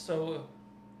what? So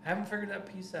haven't figured that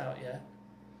piece out yet.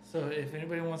 So if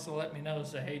anybody wants to let me know,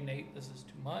 say, hey Nate, this is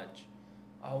too much,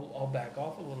 I'll back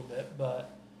off a little bit,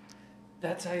 but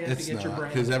that's how you have It's to get your not,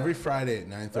 brain. because every Friday at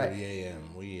 9:30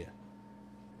 a.m. we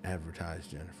advertise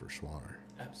Jennifer Swanner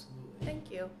Absolutely.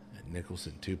 Thank you. at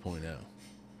Nicholson 2.0.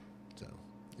 So,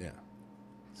 yeah.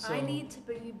 So, I need to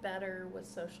be better with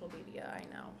social media. I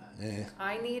know. Eh.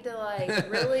 I need to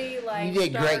really You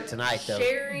did start great tonight, though.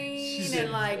 sharing She's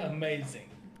and amazing.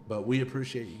 But we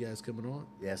appreciate you guys coming on.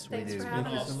 Yes, Thanks we do. for Thank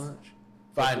having you us. so much.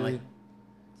 Finally. Hopefully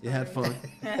you had fun.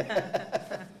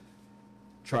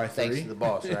 Try Thanks three. to the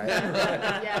boss, right?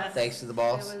 yes. Thanks to the It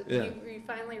boss. was, Yeah. you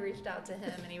finally reached out to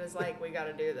him and he was like, we got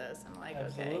to do this. I'm like,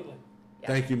 Absolutely. okay. Yeah.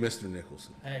 Thank you, Mr.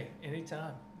 Nicholson. Hey,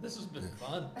 anytime. This has been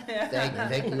fun.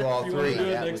 Thank you all You three. want to do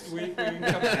it That next was- week? We can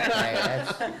come back. Hey,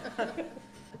 that's-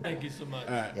 Thank you so much.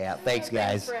 All right. yeah, thanks, Thanks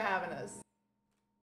guys. for having us.